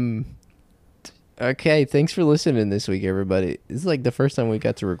 Okay, thanks for listening this week, everybody. This is like the first time we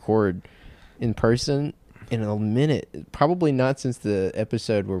got to record in person in a minute. Probably not since the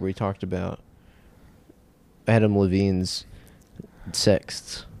episode where we talked about Adam Levine's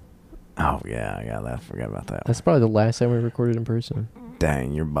sexts. Oh, yeah, I forgot about that. That's probably the last time we recorded in person.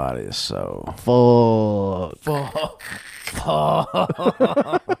 Dang, your body is so... Fuck.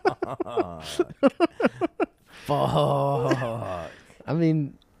 I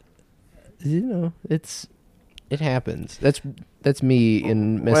mean, you know, it happens. That's me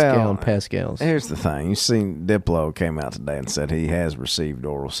in Mescal and Pascal's. Here's the thing. You seen Diplo came out today and said he has received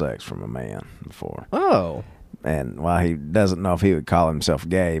oral sex from a man before. Oh. And while he doesn't know if he would call himself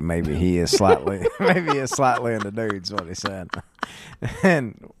gay, maybe he is slightly into dudes, what he said.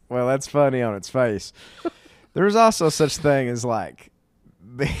 And, well, that's funny on its face. There's also such thing as, like,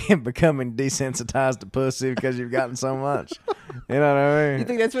 becoming desensitized to pussy because you've gotten so much. You know what I mean? You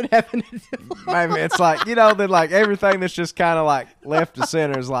think that's what happened? Maybe it's like, you know, that like everything that's just kind of like left to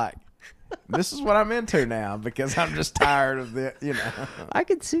center is like, this is what I'm into now because I'm just tired of the, you know. I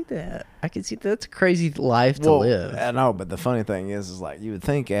could see that. That's a crazy life to live. I know, but the funny thing is like you would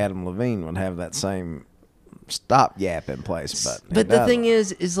think Adam Levine would have that same stopgap in place, but the thing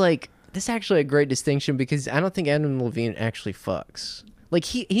is like this is actually a great distinction because I don't think Adam Levine actually fucks. Like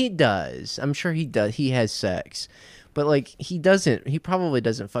he does. I'm sure he does. He has sex. But like he probably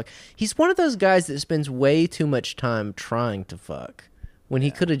doesn't fuck. He's one of those guys that spends way too much time trying to fuck when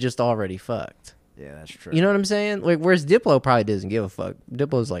he could have just already fucked. Yeah, that's true. You know what I'm saying? Like whereas Diplo probably doesn't give a fuck.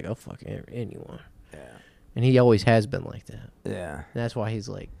 Diplo's like, "I'll fuck anyone." Yeah. And he always has been like that. Yeah. And that's why he's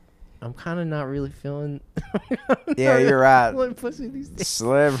like, I'm kind of not really feeling. Yeah, you're right. Pussy these days.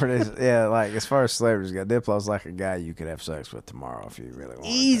 Celebrities, yeah, like as far as celebrities go, Diplo's like a guy you could have sex with tomorrow if you really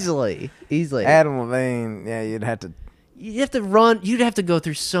wanted. Easily. Adam Levine, yeah, you'd have to run. You'd have to go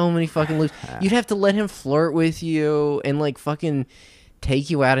through so many fucking loops. You'd have to let him flirt with you and like fucking take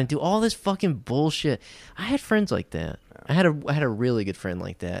you out and do all this fucking bullshit. I had friends like that. I had a really good friend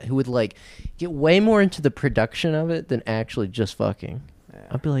like that who would like get way more into the production of it than actually just fucking.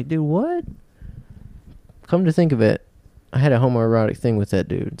 I'd be like, dude, what? Come to think of it, I had a homoerotic thing with that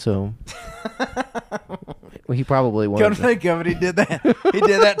dude, so well, he probably wanted Come to think of it, he did that. He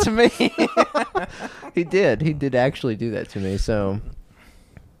did that to me. He did actually do that to me, so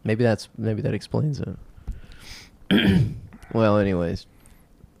maybe that explains it. Well, anyways,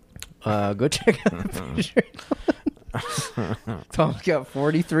 go check out the Patreon. Tom's got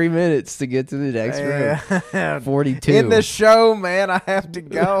 43 minutes to get to the next room. 42 in the show, man. I have to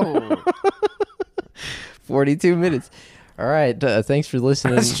go. 42 minutes. All right, thanks for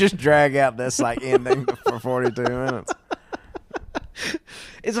listening. Let's just drag out this like ending for 42 minutes.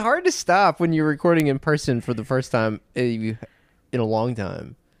 It's hard to stop when you're recording in person for the first time in a long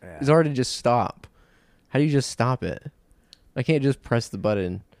time. Yeah. It's hard to just stop. How do you just stop it? I can't just press the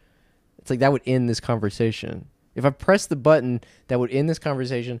button. It's like that would end this conversation. If I pressed the button that would end this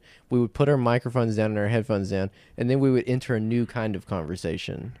conversation, we would put our microphones down and our headphones down, and then we would enter a new kind of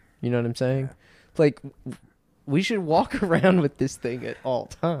conversation. You know what I'm saying? Yeah. Like, we should walk around with this thing at all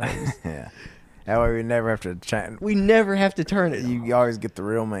times. Yeah. That way we never have to change. We never have to turn it. You always get the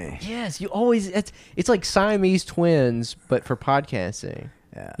real me. Yes, you always. It's like Siamese twins, but for podcasting.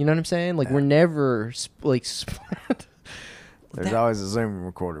 Yeah. You know what I'm saying? Like, Yeah. we're never split. There's always a Zoom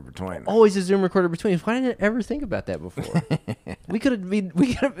recorder between. Always a Zoom recorder between us. Why didn't I ever think about that before? We could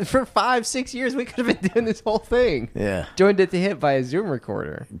have for 5-6 years. We could have been doing this whole thing. Yeah. Joined at the hip by a Zoom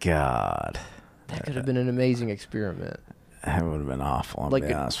recorder. God. That could have been an amazing experiment. That would have been awful. I'll Like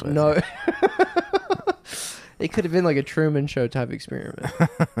be honest with no, you. it could have been like a Truman Show type experiment.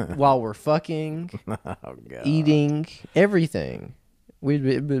 While we're fucking, Oh, God. eating, everything, we'd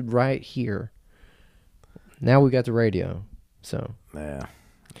be right here. Now we got the radio. So, Yeah.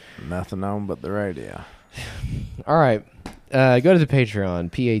 Nothing on but the radio. all right. Go to the Patreon,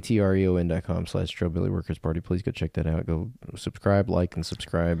 patreon.com/Trillbilly Workers Party. Please go check that out. Go subscribe, like, and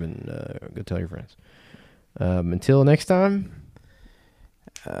subscribe, and go tell your friends. Until next time.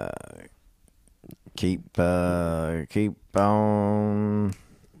 Keep on.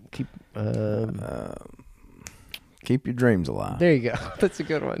 Keep your dreams alive. There you go. That's a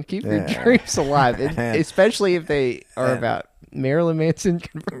good one. Keep your Yeah. dreams alive, especially if they are Yeah. about Marilyn Manson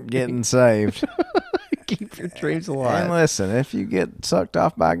converting. Getting saved. Keep your dreams And alive. listen, if you get sucked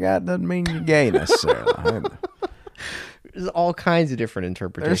off by God, doesn't mean you're gay necessarily. There's all kinds of different There's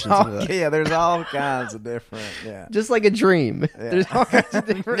interpretations all, of that. yeah, there's all kinds of different, yeah. Just like a dream. Yeah. There's all kinds of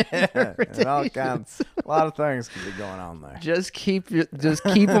different Yeah, interpretations. all kinds, a lot of things could be going on there. Just keep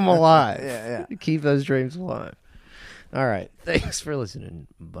them alive. Yeah, yeah. Keep those dreams alive. All right. Thanks for listening.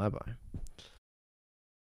 Bye-bye.